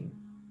of the scene.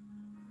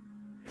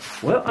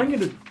 Well,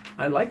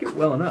 I like it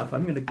well enough.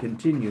 I'm going to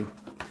continue.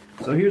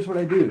 So here's what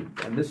I do.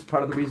 And this is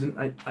part of the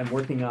reason I'm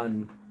working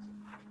on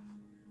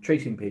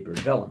tracing paper,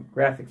 vellum,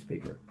 graphics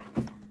paper.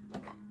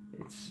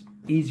 It's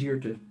easier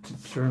to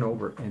turn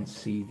over and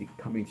see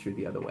coming through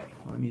the other way.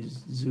 Let me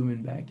zoom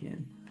in back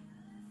in.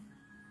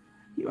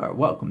 You are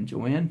welcome,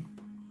 Joanne.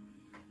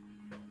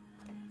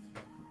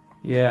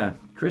 Yeah,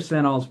 Chris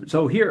Van Allsburg.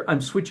 So here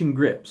I'm switching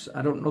grips.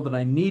 I don't know that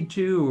I need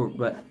to,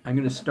 but I'm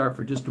going to start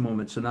for just a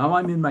moment. So now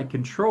I'm in my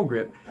control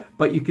grip,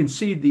 but you can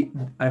see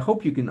I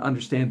hope you can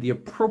understand the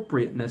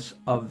appropriateness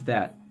of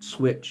that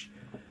switch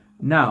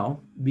now,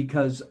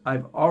 because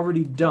I've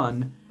already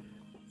done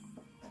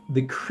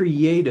the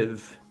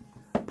creative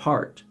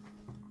part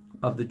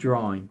of the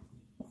drawing.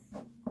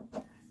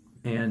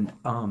 And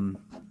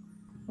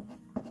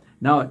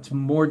now it's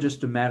more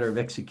just a matter of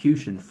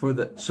execution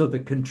so the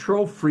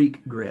control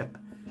freak grip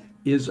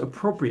is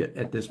appropriate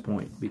at this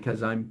point,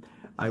 because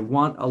I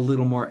want a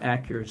little more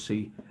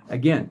accuracy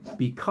again,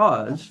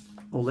 because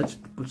let's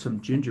put some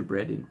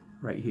gingerbread in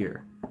right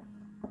here.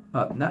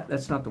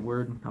 That's not the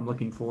word I'm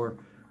looking for.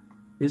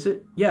 Is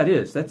it? Yeah, it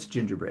is. That's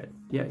gingerbread.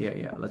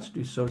 Yeah. Let's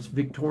do so. It's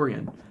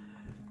Victorian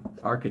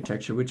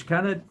architecture, which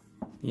kind of,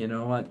 you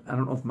know, I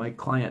don't know if my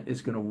client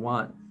is going to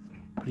want,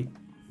 but he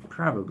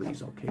probably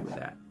is okay with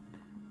that.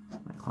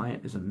 My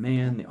client is a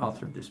man, the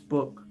author of this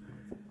book.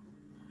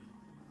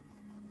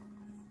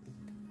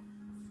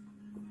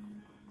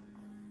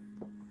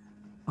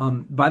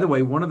 By the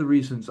way, one of the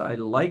reasons I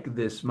like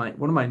this,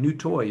 one of my new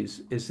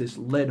toys is this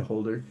lead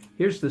holder.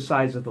 Here's the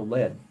size of the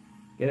lead.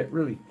 Get it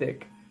really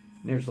thick.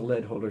 And there's the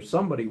lead holder.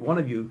 One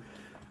of you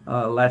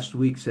last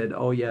week said,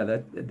 oh yeah,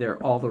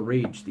 they're all the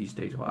rage these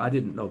days. Well, I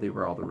didn't know they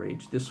were all the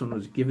rage. This one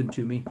was given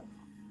to me.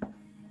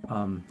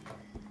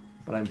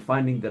 But I'm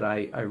finding that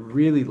I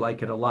really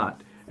like it a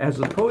lot, as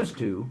opposed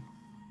to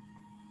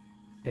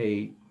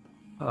a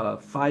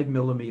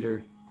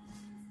 5mm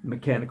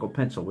mechanical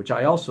pencil, which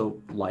I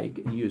also like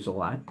and use a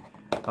lot.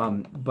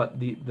 But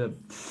the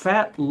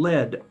fat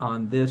lead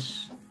on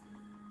this,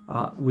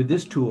 with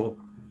this tool,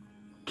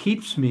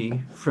 keeps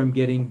me from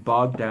getting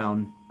bogged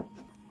down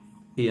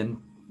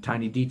in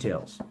tiny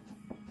details.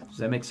 Does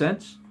that make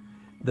sense?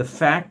 The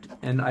fact,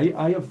 and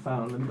I have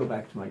found, let me go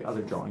back to my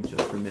other drawings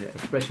just for a minute,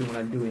 especially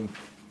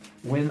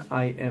when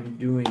I am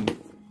doing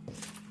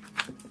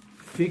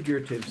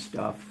figurative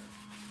stuff.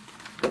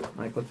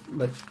 Like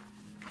let's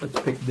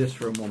pick this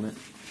for a moment.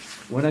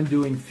 When I'm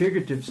doing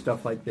figurative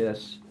stuff like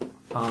this,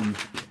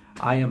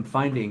 I am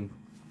finding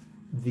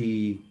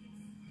the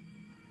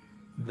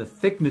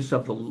thickness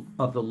of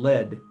the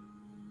lead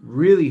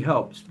really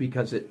helps,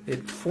 because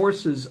it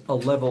forces a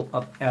level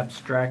of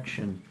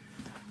abstraction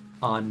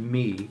on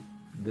me,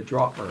 the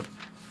drawer,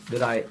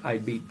 that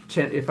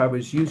if I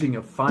was using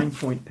a fine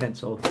point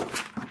pencil,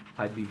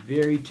 I'd be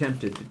very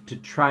tempted to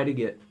try to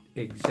get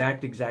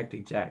exact.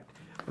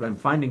 But I'm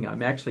finding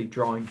I'm actually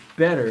drawing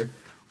better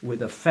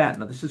with a fat.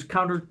 Now this is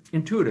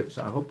counterintuitive,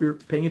 so I hope you're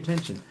paying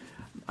attention.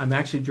 I'm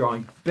actually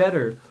drawing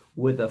better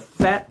with a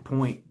fat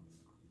point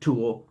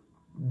tool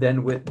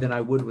than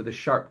I would with a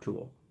sharp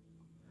tool,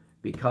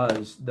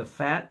 because the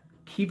fat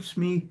keeps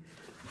me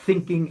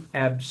thinking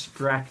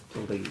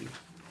abstractly.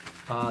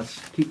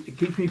 It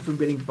keeps me from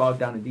getting bogged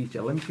down in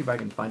detail. Let me see if I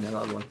can find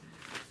another one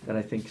that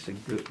I think is a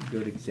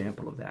good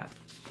example of that.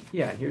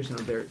 Yeah, here's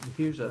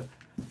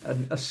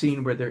a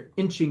scene where they're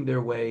inching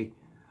their way.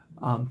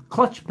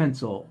 Clutch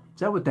pencil. Is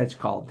that what that's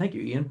called? Thank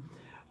you, Ian.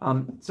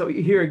 So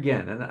here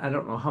again, and I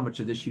don't know how much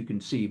of this you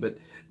can see, but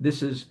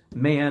this is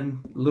man,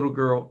 little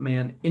girl,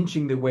 man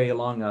inching their way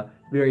along a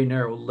very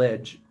narrow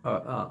ledge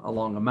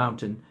along a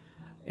mountain.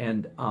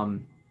 And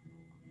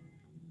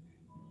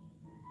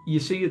you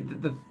see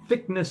the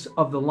thickness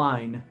of the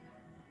line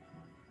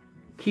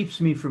keeps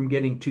me from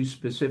getting too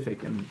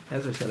specific. And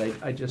as I said,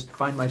 I just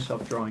find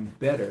myself drawing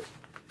better.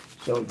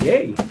 So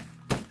yay!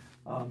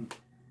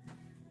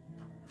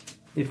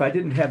 If I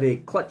didn't have a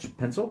clutch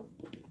pencil,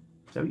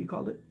 is that what you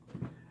called it?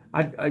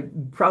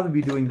 I'd probably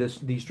be doing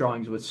these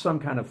drawings with some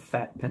kind of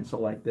fat pencil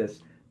like this.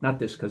 Not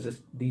this,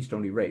 because these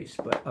don't erase,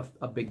 but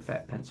a big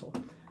fat pencil.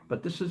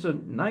 But this is a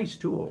nice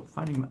tool.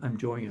 I'm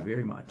enjoying it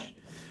very much.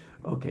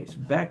 Okay, so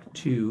back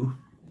to,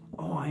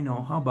 oh, I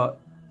know. How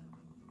about,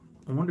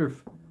 I wonder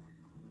if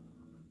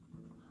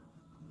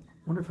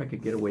I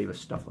could get away with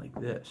stuff like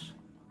this.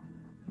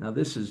 Now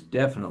this is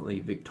definitely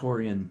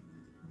Victorian.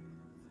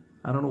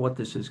 I don't know what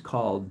this is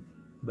called,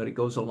 but it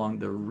goes along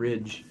the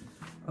ridge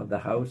of the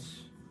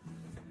house.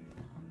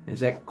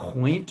 Is that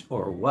quaint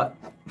or what?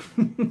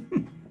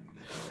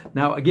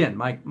 Now again,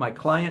 my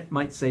client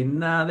might say,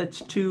 nah,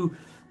 that's too,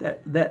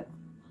 that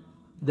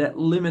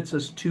limits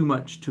us too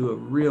much to a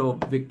real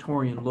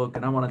Victorian look,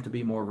 and I want it to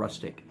be more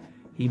rustic.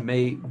 He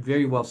may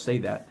very well say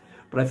that,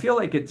 but I feel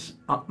like it's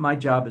my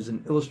job as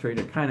an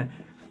illustrator kind of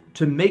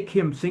to make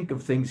him think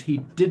of things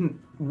he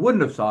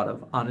wouldn't have thought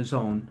of on his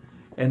own,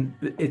 and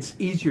it's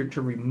easier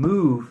to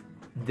remove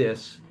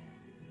this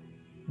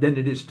than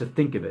it is to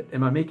think of it.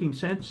 Am I making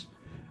sense?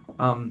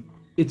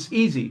 It's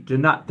easy to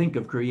not think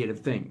of creative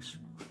things.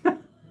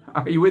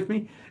 Are you with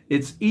me?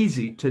 It's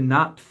easy to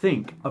not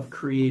think of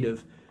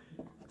creative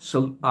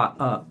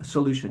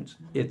solutions.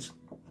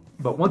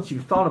 But once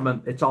you've thought of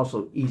them, it's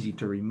also easy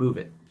to remove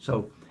it.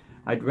 So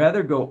I'd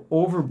rather go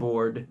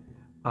overboard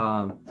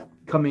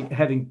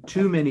having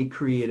too many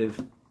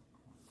creative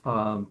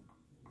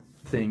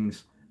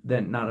things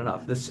than not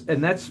enough.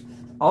 And that's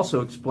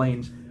also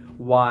explains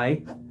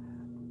why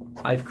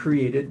I've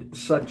created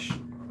such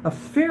a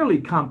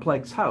fairly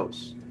complex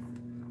house.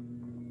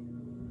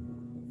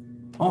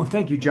 Oh,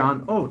 thank you,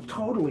 John. Oh,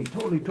 totally.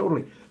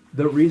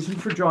 The reason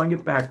for drawing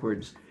it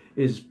backwards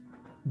is,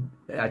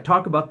 I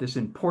talk about this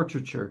in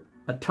portraiture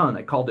a ton.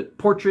 I called it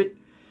portrait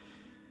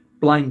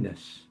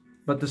blindness.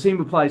 But the same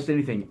applies to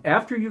anything.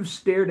 After you've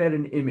stared at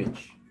an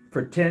image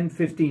for 10,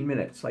 15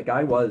 minutes, like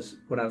I was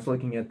when I was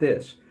looking at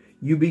this,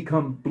 you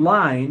become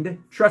blind.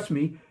 Trust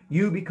me,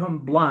 you become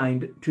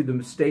blind to the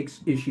mistakes,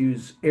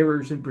 issues,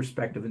 errors in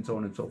perspective, and so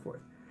on and so forth.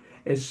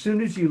 As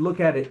soon as you look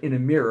at it in a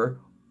mirror,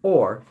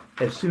 or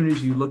as soon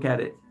as you look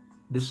at it,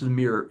 this is a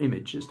mirror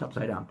image, just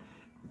upside down,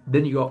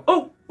 then you go,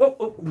 oh,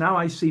 now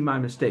I see my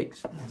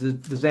mistakes.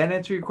 Does that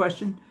answer your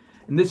question?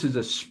 And this is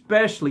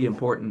especially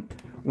important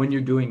when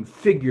you're doing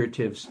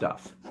figurative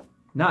stuff.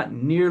 Not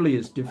nearly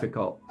as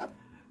difficult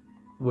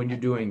when you're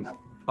doing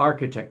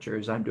architecture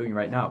as I'm doing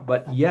right now.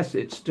 But yes,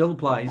 it still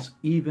applies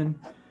even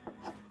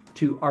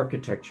to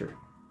architecture,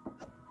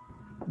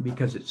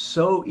 because it's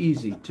so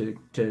easy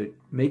to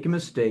make a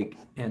mistake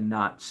and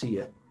not see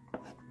it.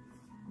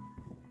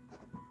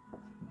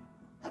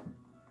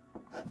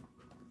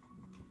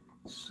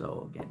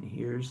 So again,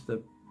 here's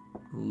the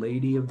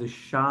lady of the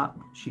shop.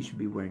 She should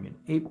be wearing an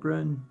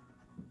apron.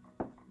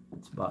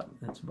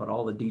 That's about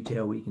all the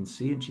detail we can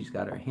see, and she's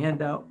got her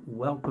hand out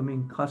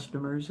welcoming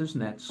customers. Isn't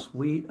that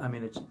sweet? I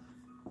mean,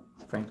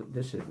 frankly,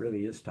 it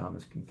really is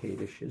Thomas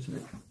Kinkade-ish, isn't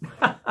it?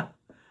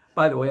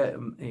 By the way,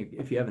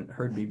 if you haven't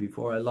heard me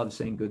before, I love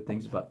saying good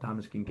things about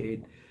Thomas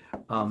Kinkade.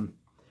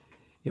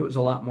 It was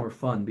a lot more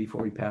fun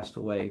before he passed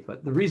away.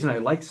 But the reason I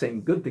like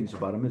saying good things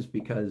about him is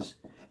because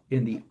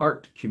in the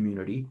art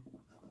community,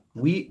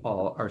 we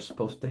all are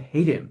supposed to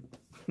hate him.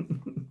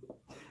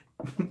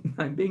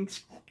 I'm being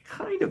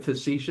kind of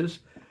facetious,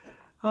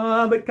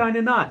 but kind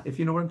of not, if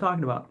you know what I'm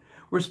talking about.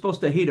 We're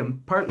supposed to hate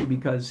him partly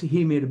because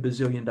he made $1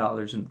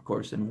 bazillion, and of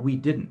course, and we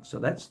didn't. So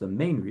that's the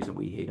main reason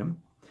we hate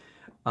him.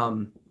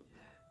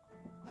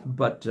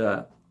 But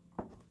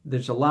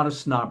there's a lot of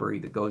snobbery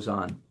that goes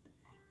on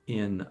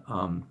in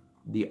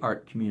the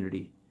art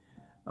community.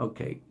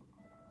 Okay.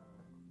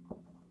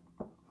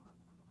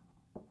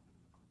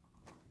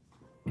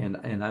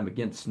 And I'm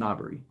against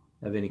snobbery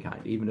of any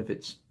kind, even if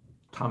it's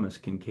Thomas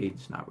Kinkade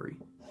snobbery,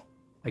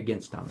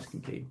 against Thomas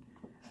Kinkade.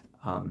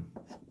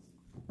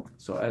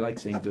 So I like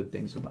saying good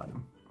things about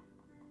him.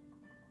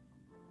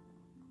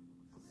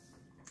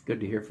 Good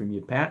to hear from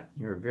you, Pat.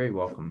 You're very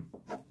welcome.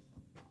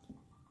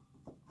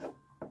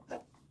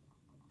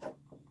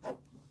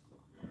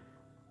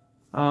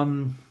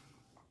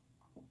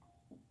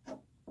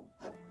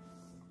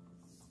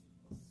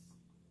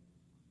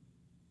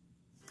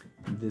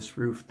 This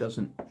roof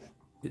doesn't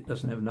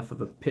have enough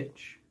of a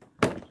pitch.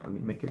 So let me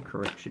make a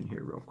correction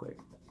here real quick.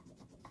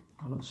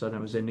 All of a sudden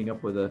I was ending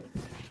up with a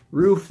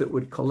roof that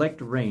would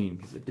collect rain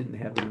because it didn't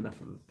have enough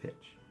of a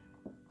pitch.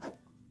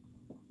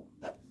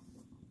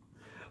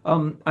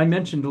 I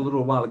mentioned a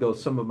little while ago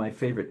some of my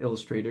favorite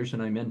illustrators,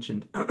 and I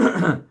mentioned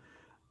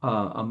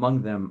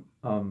among them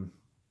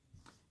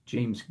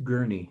James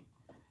Gurney.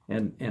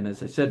 And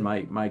as I said,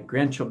 my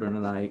grandchildren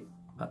and I,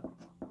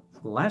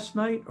 last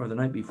night or the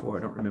night before,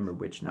 I don't remember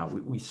which now,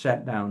 we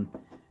sat down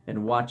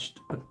and watched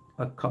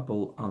a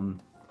couple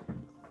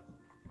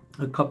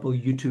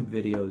YouTube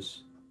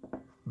videos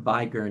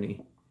by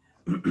Gurney.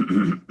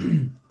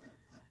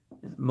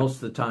 Most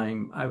of the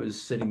time I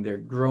was sitting there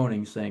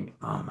groaning, saying,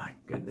 oh my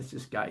goodness,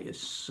 this guy is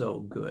so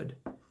good.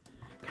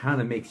 Kind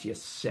of makes you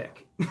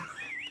sick.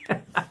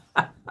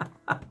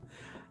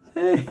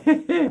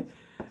 And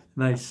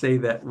I say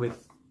that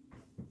with,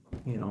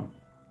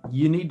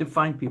 you need to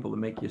find people to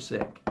make you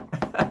sick.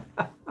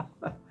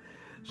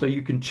 So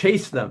you can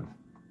chase them.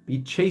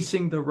 Be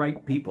chasing the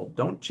right people.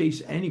 Don't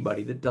chase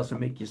anybody that doesn't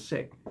make you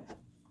sick.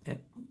 And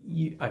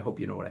I hope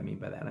you know what I mean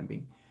by that. I'm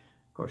being,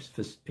 of course,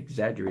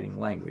 exaggerating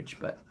language,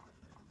 but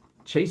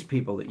chase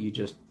people that you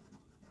just,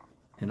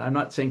 and I'm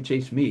not saying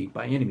chase me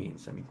by any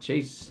means. I mean,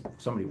 chase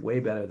somebody way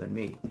better than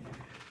me.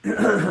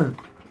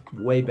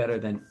 Way better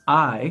than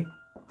I.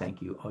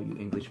 Thank you, all you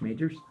English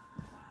majors.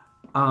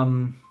 I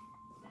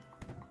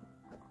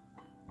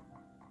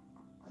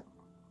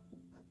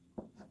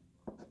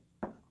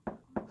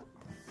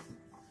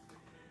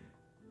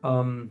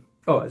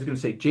was going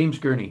to say, James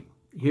Gurney,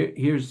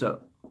 here's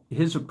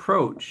his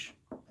approach,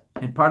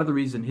 and part of the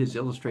reason his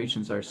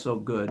illustrations are so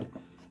good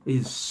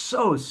is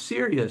so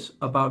serious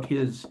about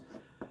his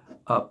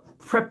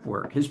prep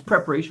work, his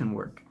preparation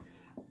work.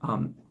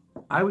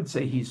 I would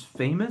say he's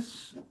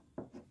famous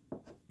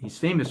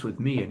with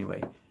me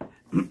anyway.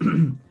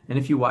 And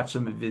if you watch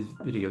some of his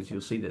videos,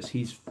 you'll see this.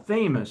 He's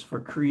famous for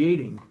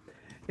creating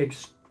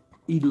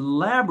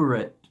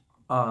elaborate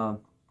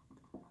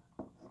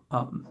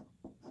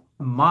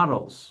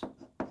models.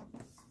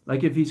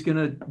 Like if he's going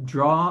to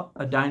draw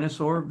a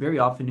dinosaur, very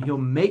often he'll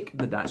make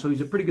the dinosaur. So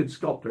he's a pretty good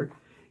sculptor.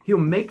 He'll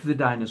make the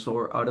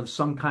dinosaur out of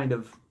some kind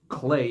of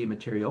clay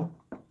material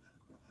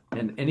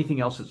and anything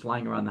else that's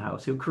lying around the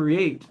house. He'll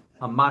create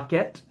a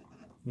maquette.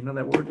 You know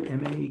that word?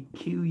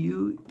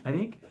 M-A-Q-U, I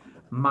think?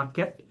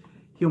 Maquette.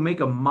 He'll make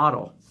a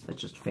model.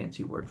 That's just a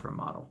fancy word for a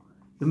model.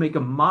 He'll make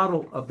a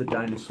model of the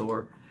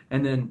dinosaur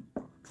and then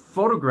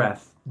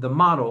photograph the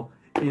model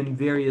in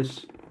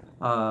various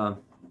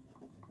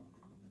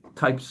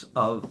types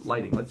of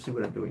lighting. Let's see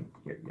what I'm doing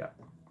here.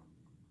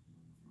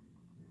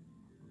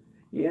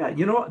 Yeah,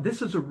 you know what?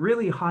 This is a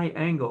really high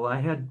angle.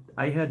 I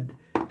had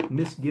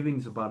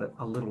misgivings about it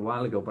a little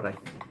while ago, but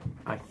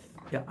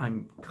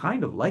I'm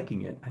kind of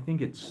liking it. I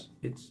think it's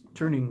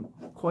turning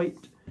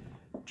quite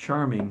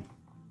charming.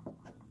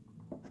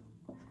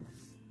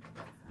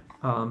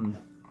 Oh,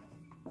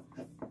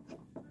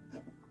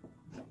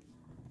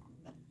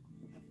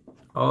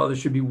 there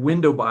should be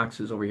window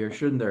boxes over here,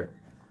 shouldn't there?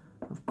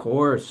 Of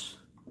course,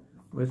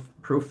 with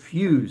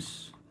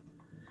profuse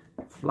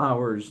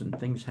flowers and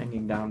things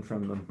hanging down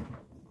from them.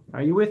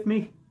 Are you with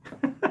me?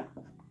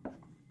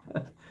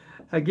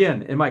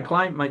 Again, and my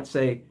client might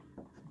say,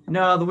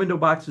 no, the window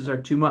boxes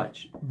are too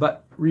much,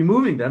 but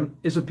removing them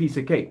is a piece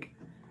of cake.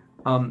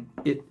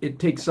 It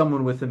takes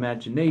someone with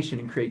imagination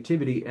and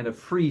creativity and a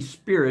free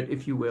spirit,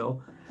 if you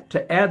will,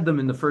 to add them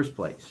in the first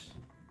place.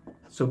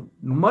 So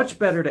much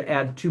better to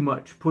add too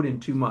much, put in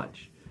too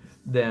much,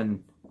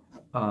 than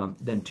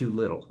too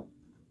little.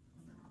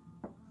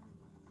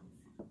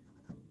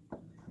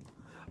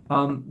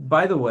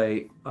 By the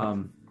way,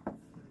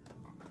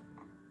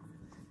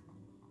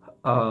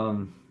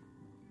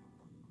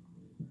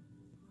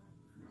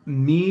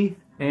 me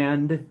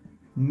and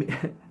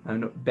I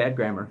know, bad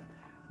grammar.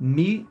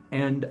 Me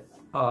and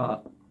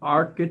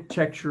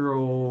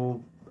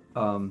architectural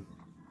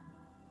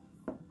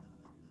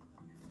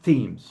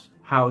themes,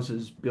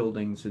 houses,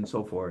 buildings, and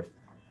so forth,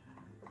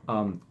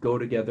 go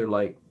together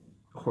like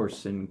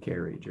horse and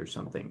carriage or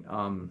something.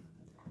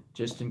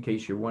 Just in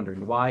case you're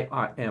wondering, why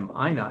am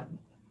I not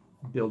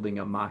building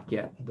a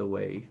maquette the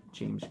way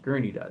James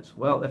Gurney does?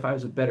 Well, if I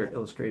was a better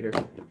illustrator,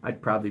 I'd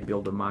probably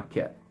build a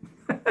maquette.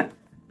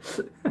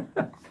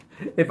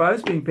 If I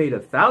was being paid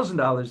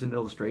 $1,000 in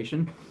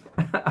illustration,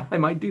 I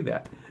might do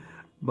that,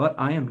 but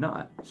I am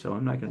not, so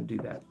I'm not going to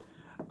do that.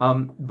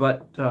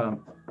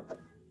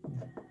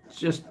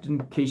 Just in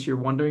case you're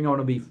wondering, I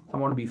want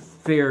to be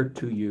fair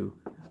to you.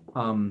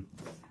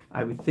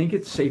 I would think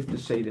it's safe to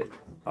say that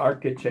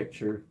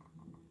architectural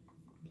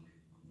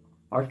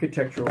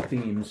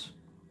themes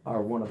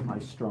are one of my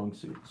strong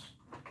suits,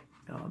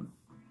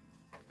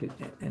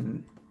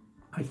 and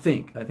I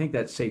think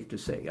that's safe to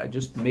say. I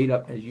just made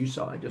up, as you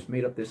saw, I just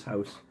made up this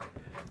house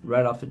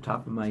right off the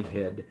top of my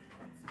head,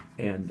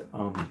 and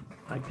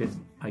I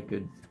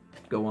could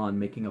go on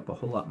making up a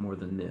whole lot more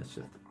than this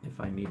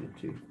if I needed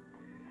to.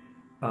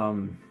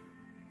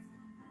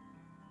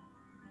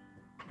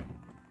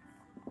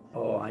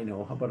 Oh, I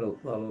know. How about a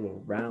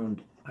little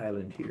round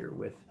island here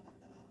with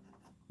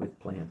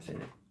plants in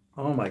it?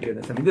 Oh my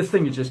goodness! I mean, this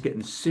thing is just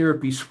getting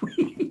syrupy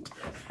sweet,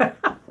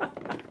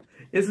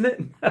 isn't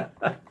it?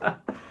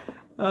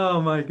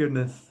 Oh my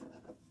goodness!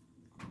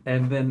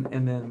 And then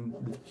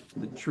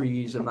the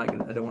trees. I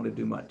don't want to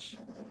do much.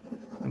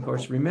 Of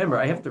course, remember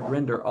I have to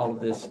render all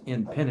of this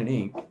in pen and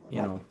ink.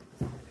 You know,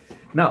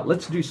 Now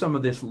let's do some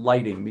of this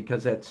lighting,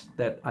 because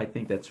I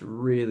think that's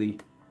really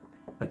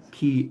a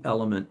key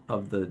element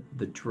of the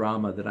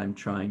drama that I'm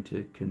trying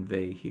to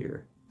convey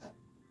here.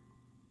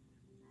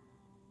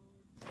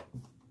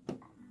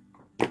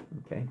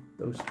 Okay,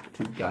 those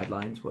two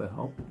guidelines will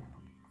help.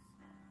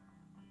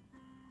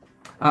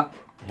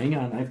 Hang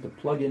on, I have to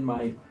plug in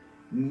my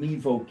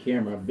Mevo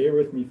camera. Bear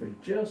with me for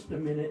just a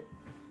minute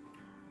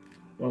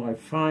while I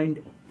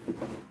find...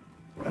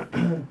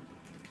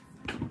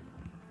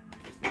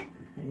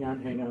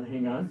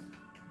 Hang on.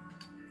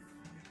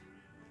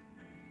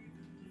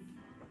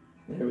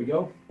 There we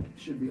go.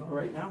 Should be all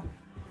right now.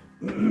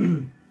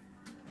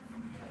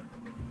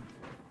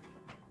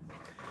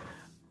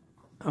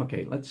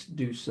 Okay, let's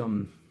do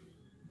some...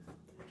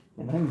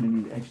 And I'm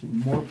going to need actually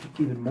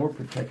even more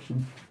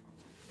protection.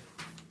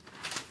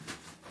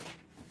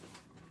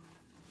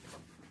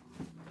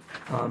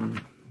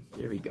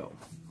 There we go.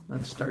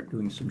 Let's start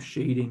doing some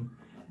shading.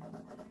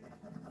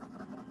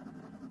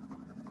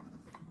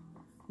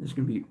 This is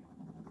going to be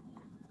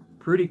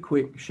pretty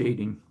quick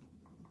shading.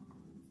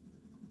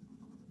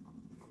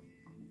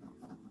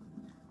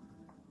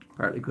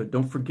 Partly good.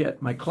 Don't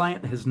forget, my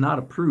client has not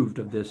approved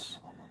of this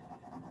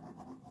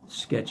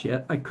sketch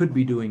yet. I could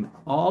be doing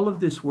all of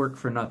this work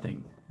for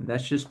nothing. And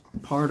that's just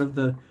part of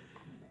the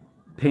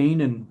pain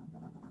and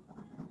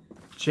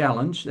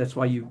challenge. That's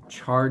why you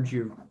charge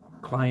your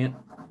client.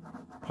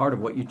 Part of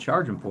what you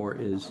charge them for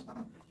is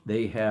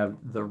they have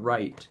the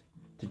right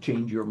to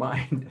change your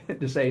mind,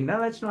 to say, no,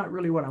 that's not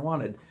really what I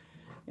wanted.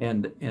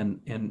 And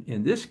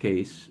in this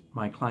case,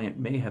 my client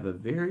may have a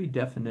very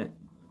definite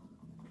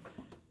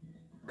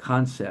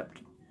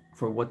concept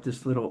for what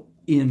this little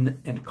inn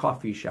and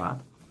coffee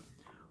shop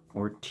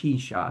or tea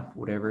shop,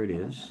 whatever it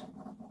is.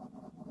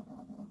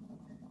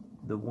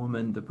 The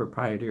woman, the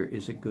proprietor,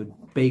 is a good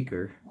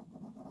baker.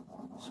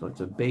 So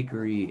it's a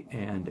bakery,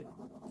 and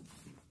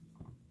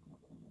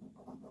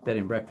bed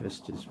and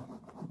breakfast is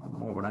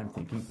more what I'm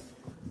thinking.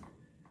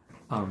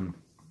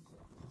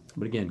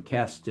 But again,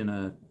 cast in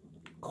a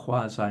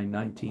quasi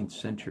 19th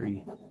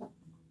century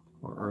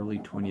or early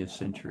 20th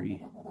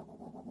century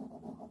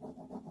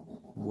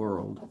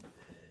world.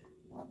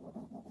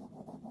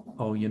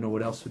 Oh, you know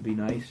what else would be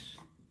nice?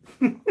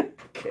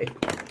 Okay,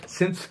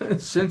 since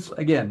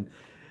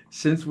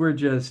we're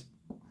just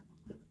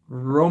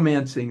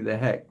romancing the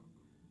heck,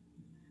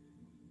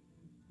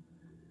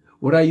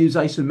 would I use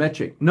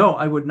isometric? No,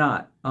 I would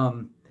not.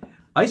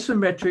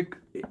 Isometric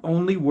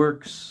only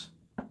works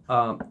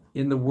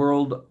in the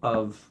world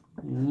of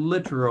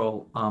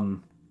literal,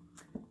 and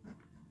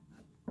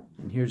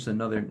here's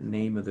another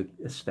name of the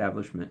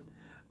establishment.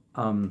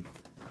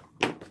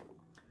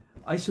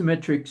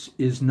 Isometrics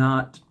is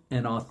not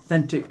an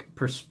authentic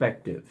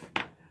perspective.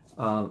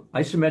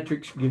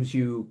 Isometrics gives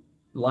you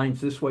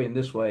lines this way and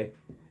this way,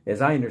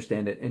 as I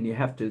understand it, and you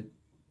have to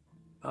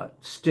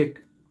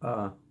stick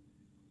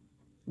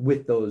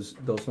with those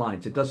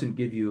lines. It doesn't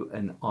give you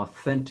an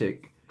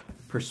authentic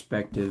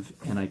perspective,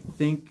 and I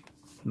think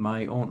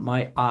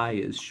my eye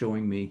is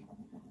showing me.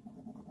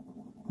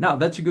 Now,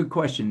 that's a good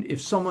question.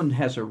 If someone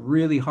has a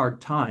really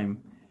hard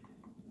time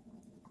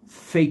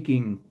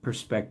faking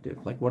perspective,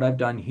 like what I've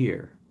done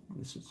here,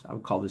 I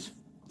would call this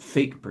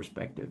fake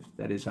perspective.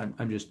 That is,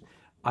 I'm just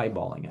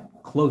eyeballing it.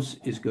 Close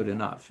is good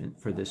enough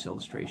for this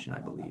illustration, I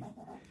believe.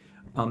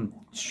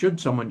 Should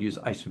someone use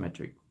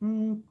isometric?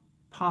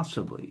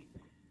 Possibly.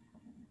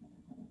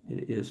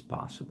 It is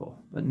possible.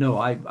 But no,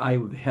 I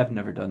have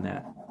never done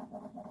that.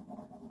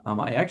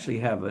 I actually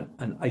have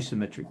an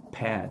isometric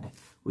pad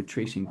with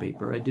tracing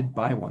paper. I did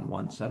buy one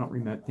once. I don't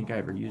think I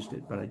ever used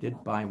it, but I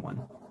did buy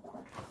one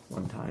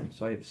time.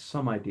 So I have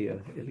some idea,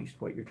 at least,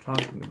 what you're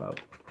talking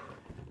about.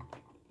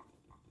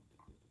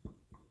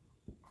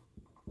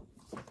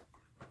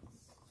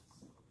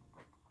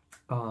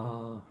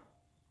 And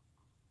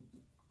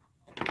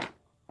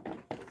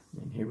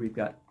here we've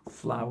got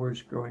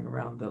flowers growing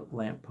around the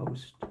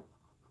lamppost.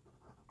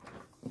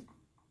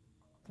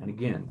 And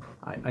again,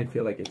 I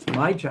feel like it's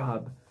my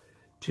job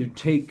to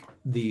take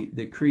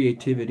the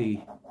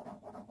creativity.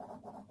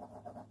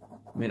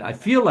 I mean, I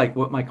feel like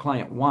what my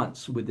client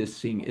wants with this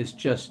scene is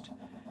just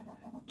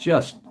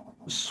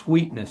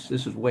sweetness.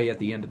 This is way at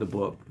the end of the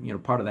book, you know,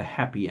 part of the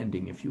happy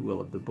ending, if you will,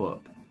 of the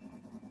book.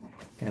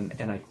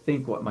 And I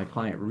think what my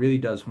client really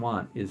does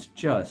want is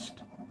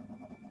just...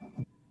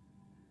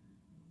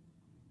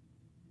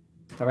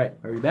 All right,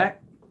 are we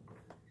back?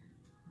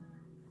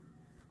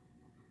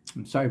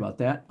 I'm sorry about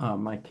that.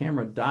 My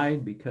camera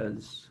died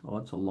because, oh,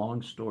 it's a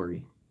long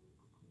story.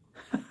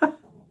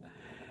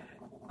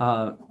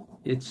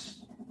 It's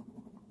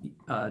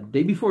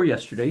day before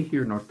yesterday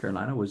here in North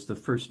Carolina was the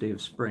first day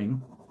of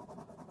spring.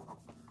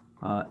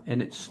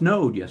 And it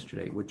snowed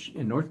yesterday, which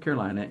in North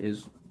Carolina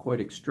is quite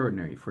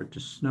extraordinary for it to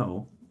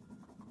snow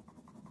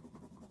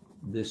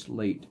this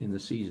late in the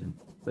season.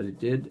 But it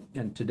did,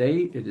 and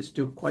today it is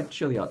still quite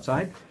chilly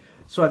outside.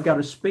 So I've got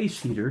a space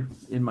heater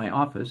in my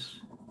office,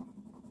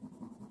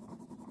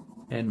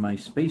 and my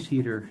space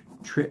heater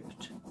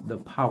tripped the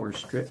power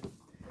strip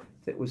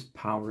that was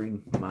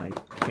powering my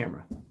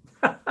camera.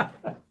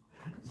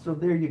 So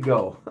there you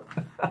go.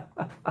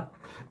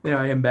 There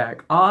I am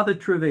back. Ah, the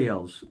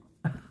travails.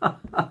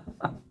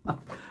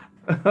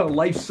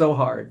 Life's so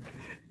hard.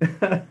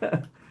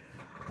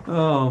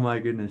 Oh my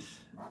goodness.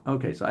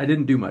 Okay, so I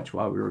didn't do much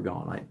while we were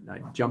gone. I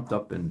jumped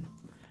up and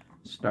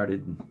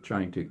started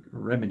trying to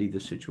remedy the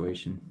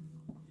situation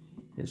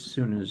as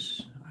soon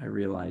as I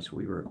realized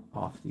we were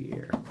off the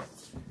air.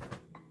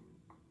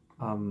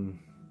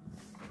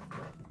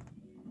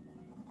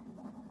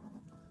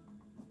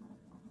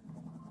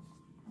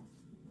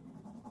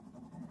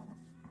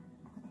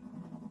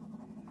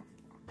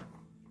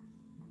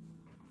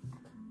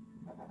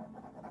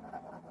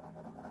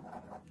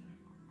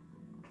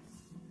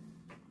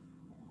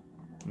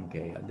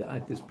 Okay,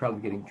 this is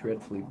probably getting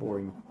dreadfully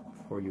boring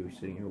for you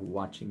sitting here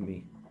watching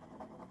me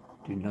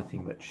do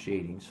nothing but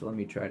shading. So let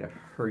me try to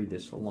hurry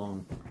this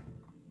along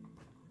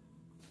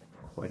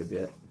quite a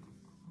bit.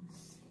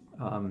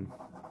 And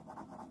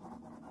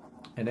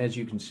as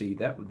you can see,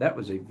 that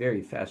was a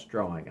very fast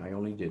drawing. I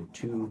only did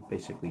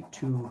basically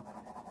two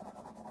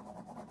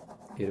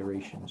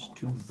iterations,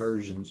 two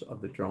versions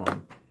of the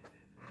drawing.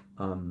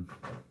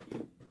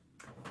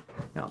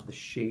 Now the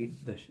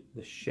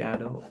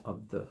shadow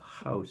of the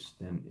house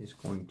then is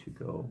going to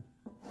go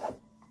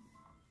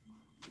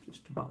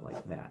just about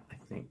like that, I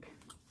think.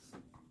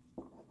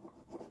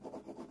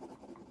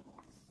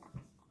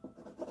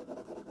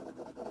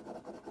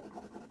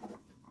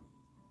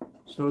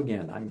 So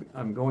again,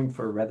 I'm going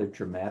for rather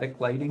dramatic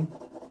lighting.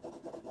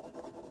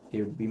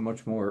 It would be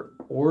much more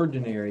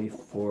ordinary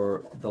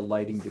for the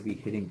lighting to be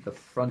hitting the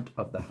front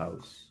of the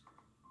house.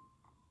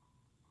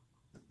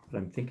 But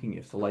I'm thinking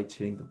if the light's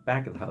hitting the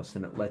back of the house,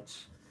 then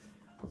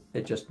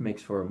it just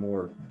makes for a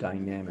more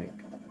dynamic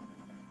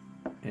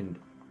and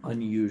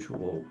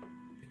unusual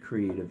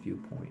creative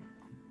viewpoint.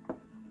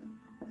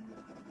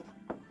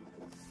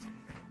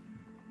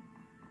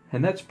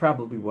 And that's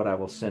probably what I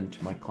will send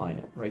to my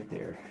client right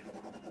there.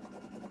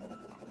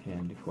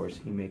 And of course,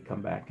 he may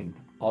come back and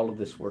all of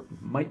this work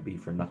might be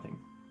for nothing.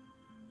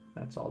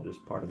 That's all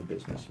just part of the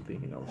business of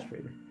being an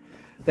illustrator.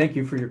 Thank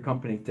you for your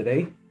company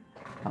today.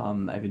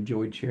 I've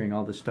enjoyed sharing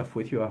all this stuff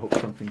with you. I hope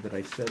something that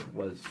I said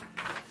was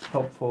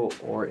helpful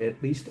or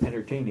at least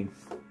entertaining.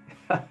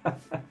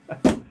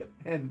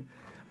 And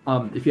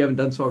if you haven't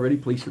done so already,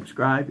 please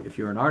subscribe. If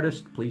you're an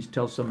artist, please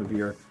tell some of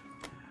your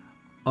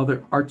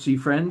other artsy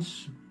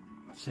friends.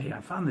 Say,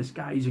 I found this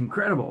guy, he's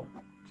incredible.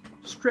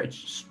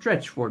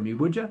 Stretch for me,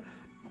 would you?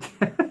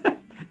 I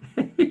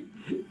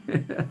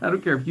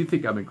don't care if you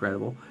think I'm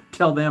incredible.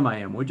 Tell them I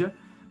am, would you?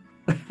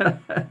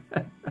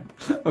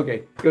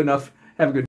 Okay, good enough. Have a good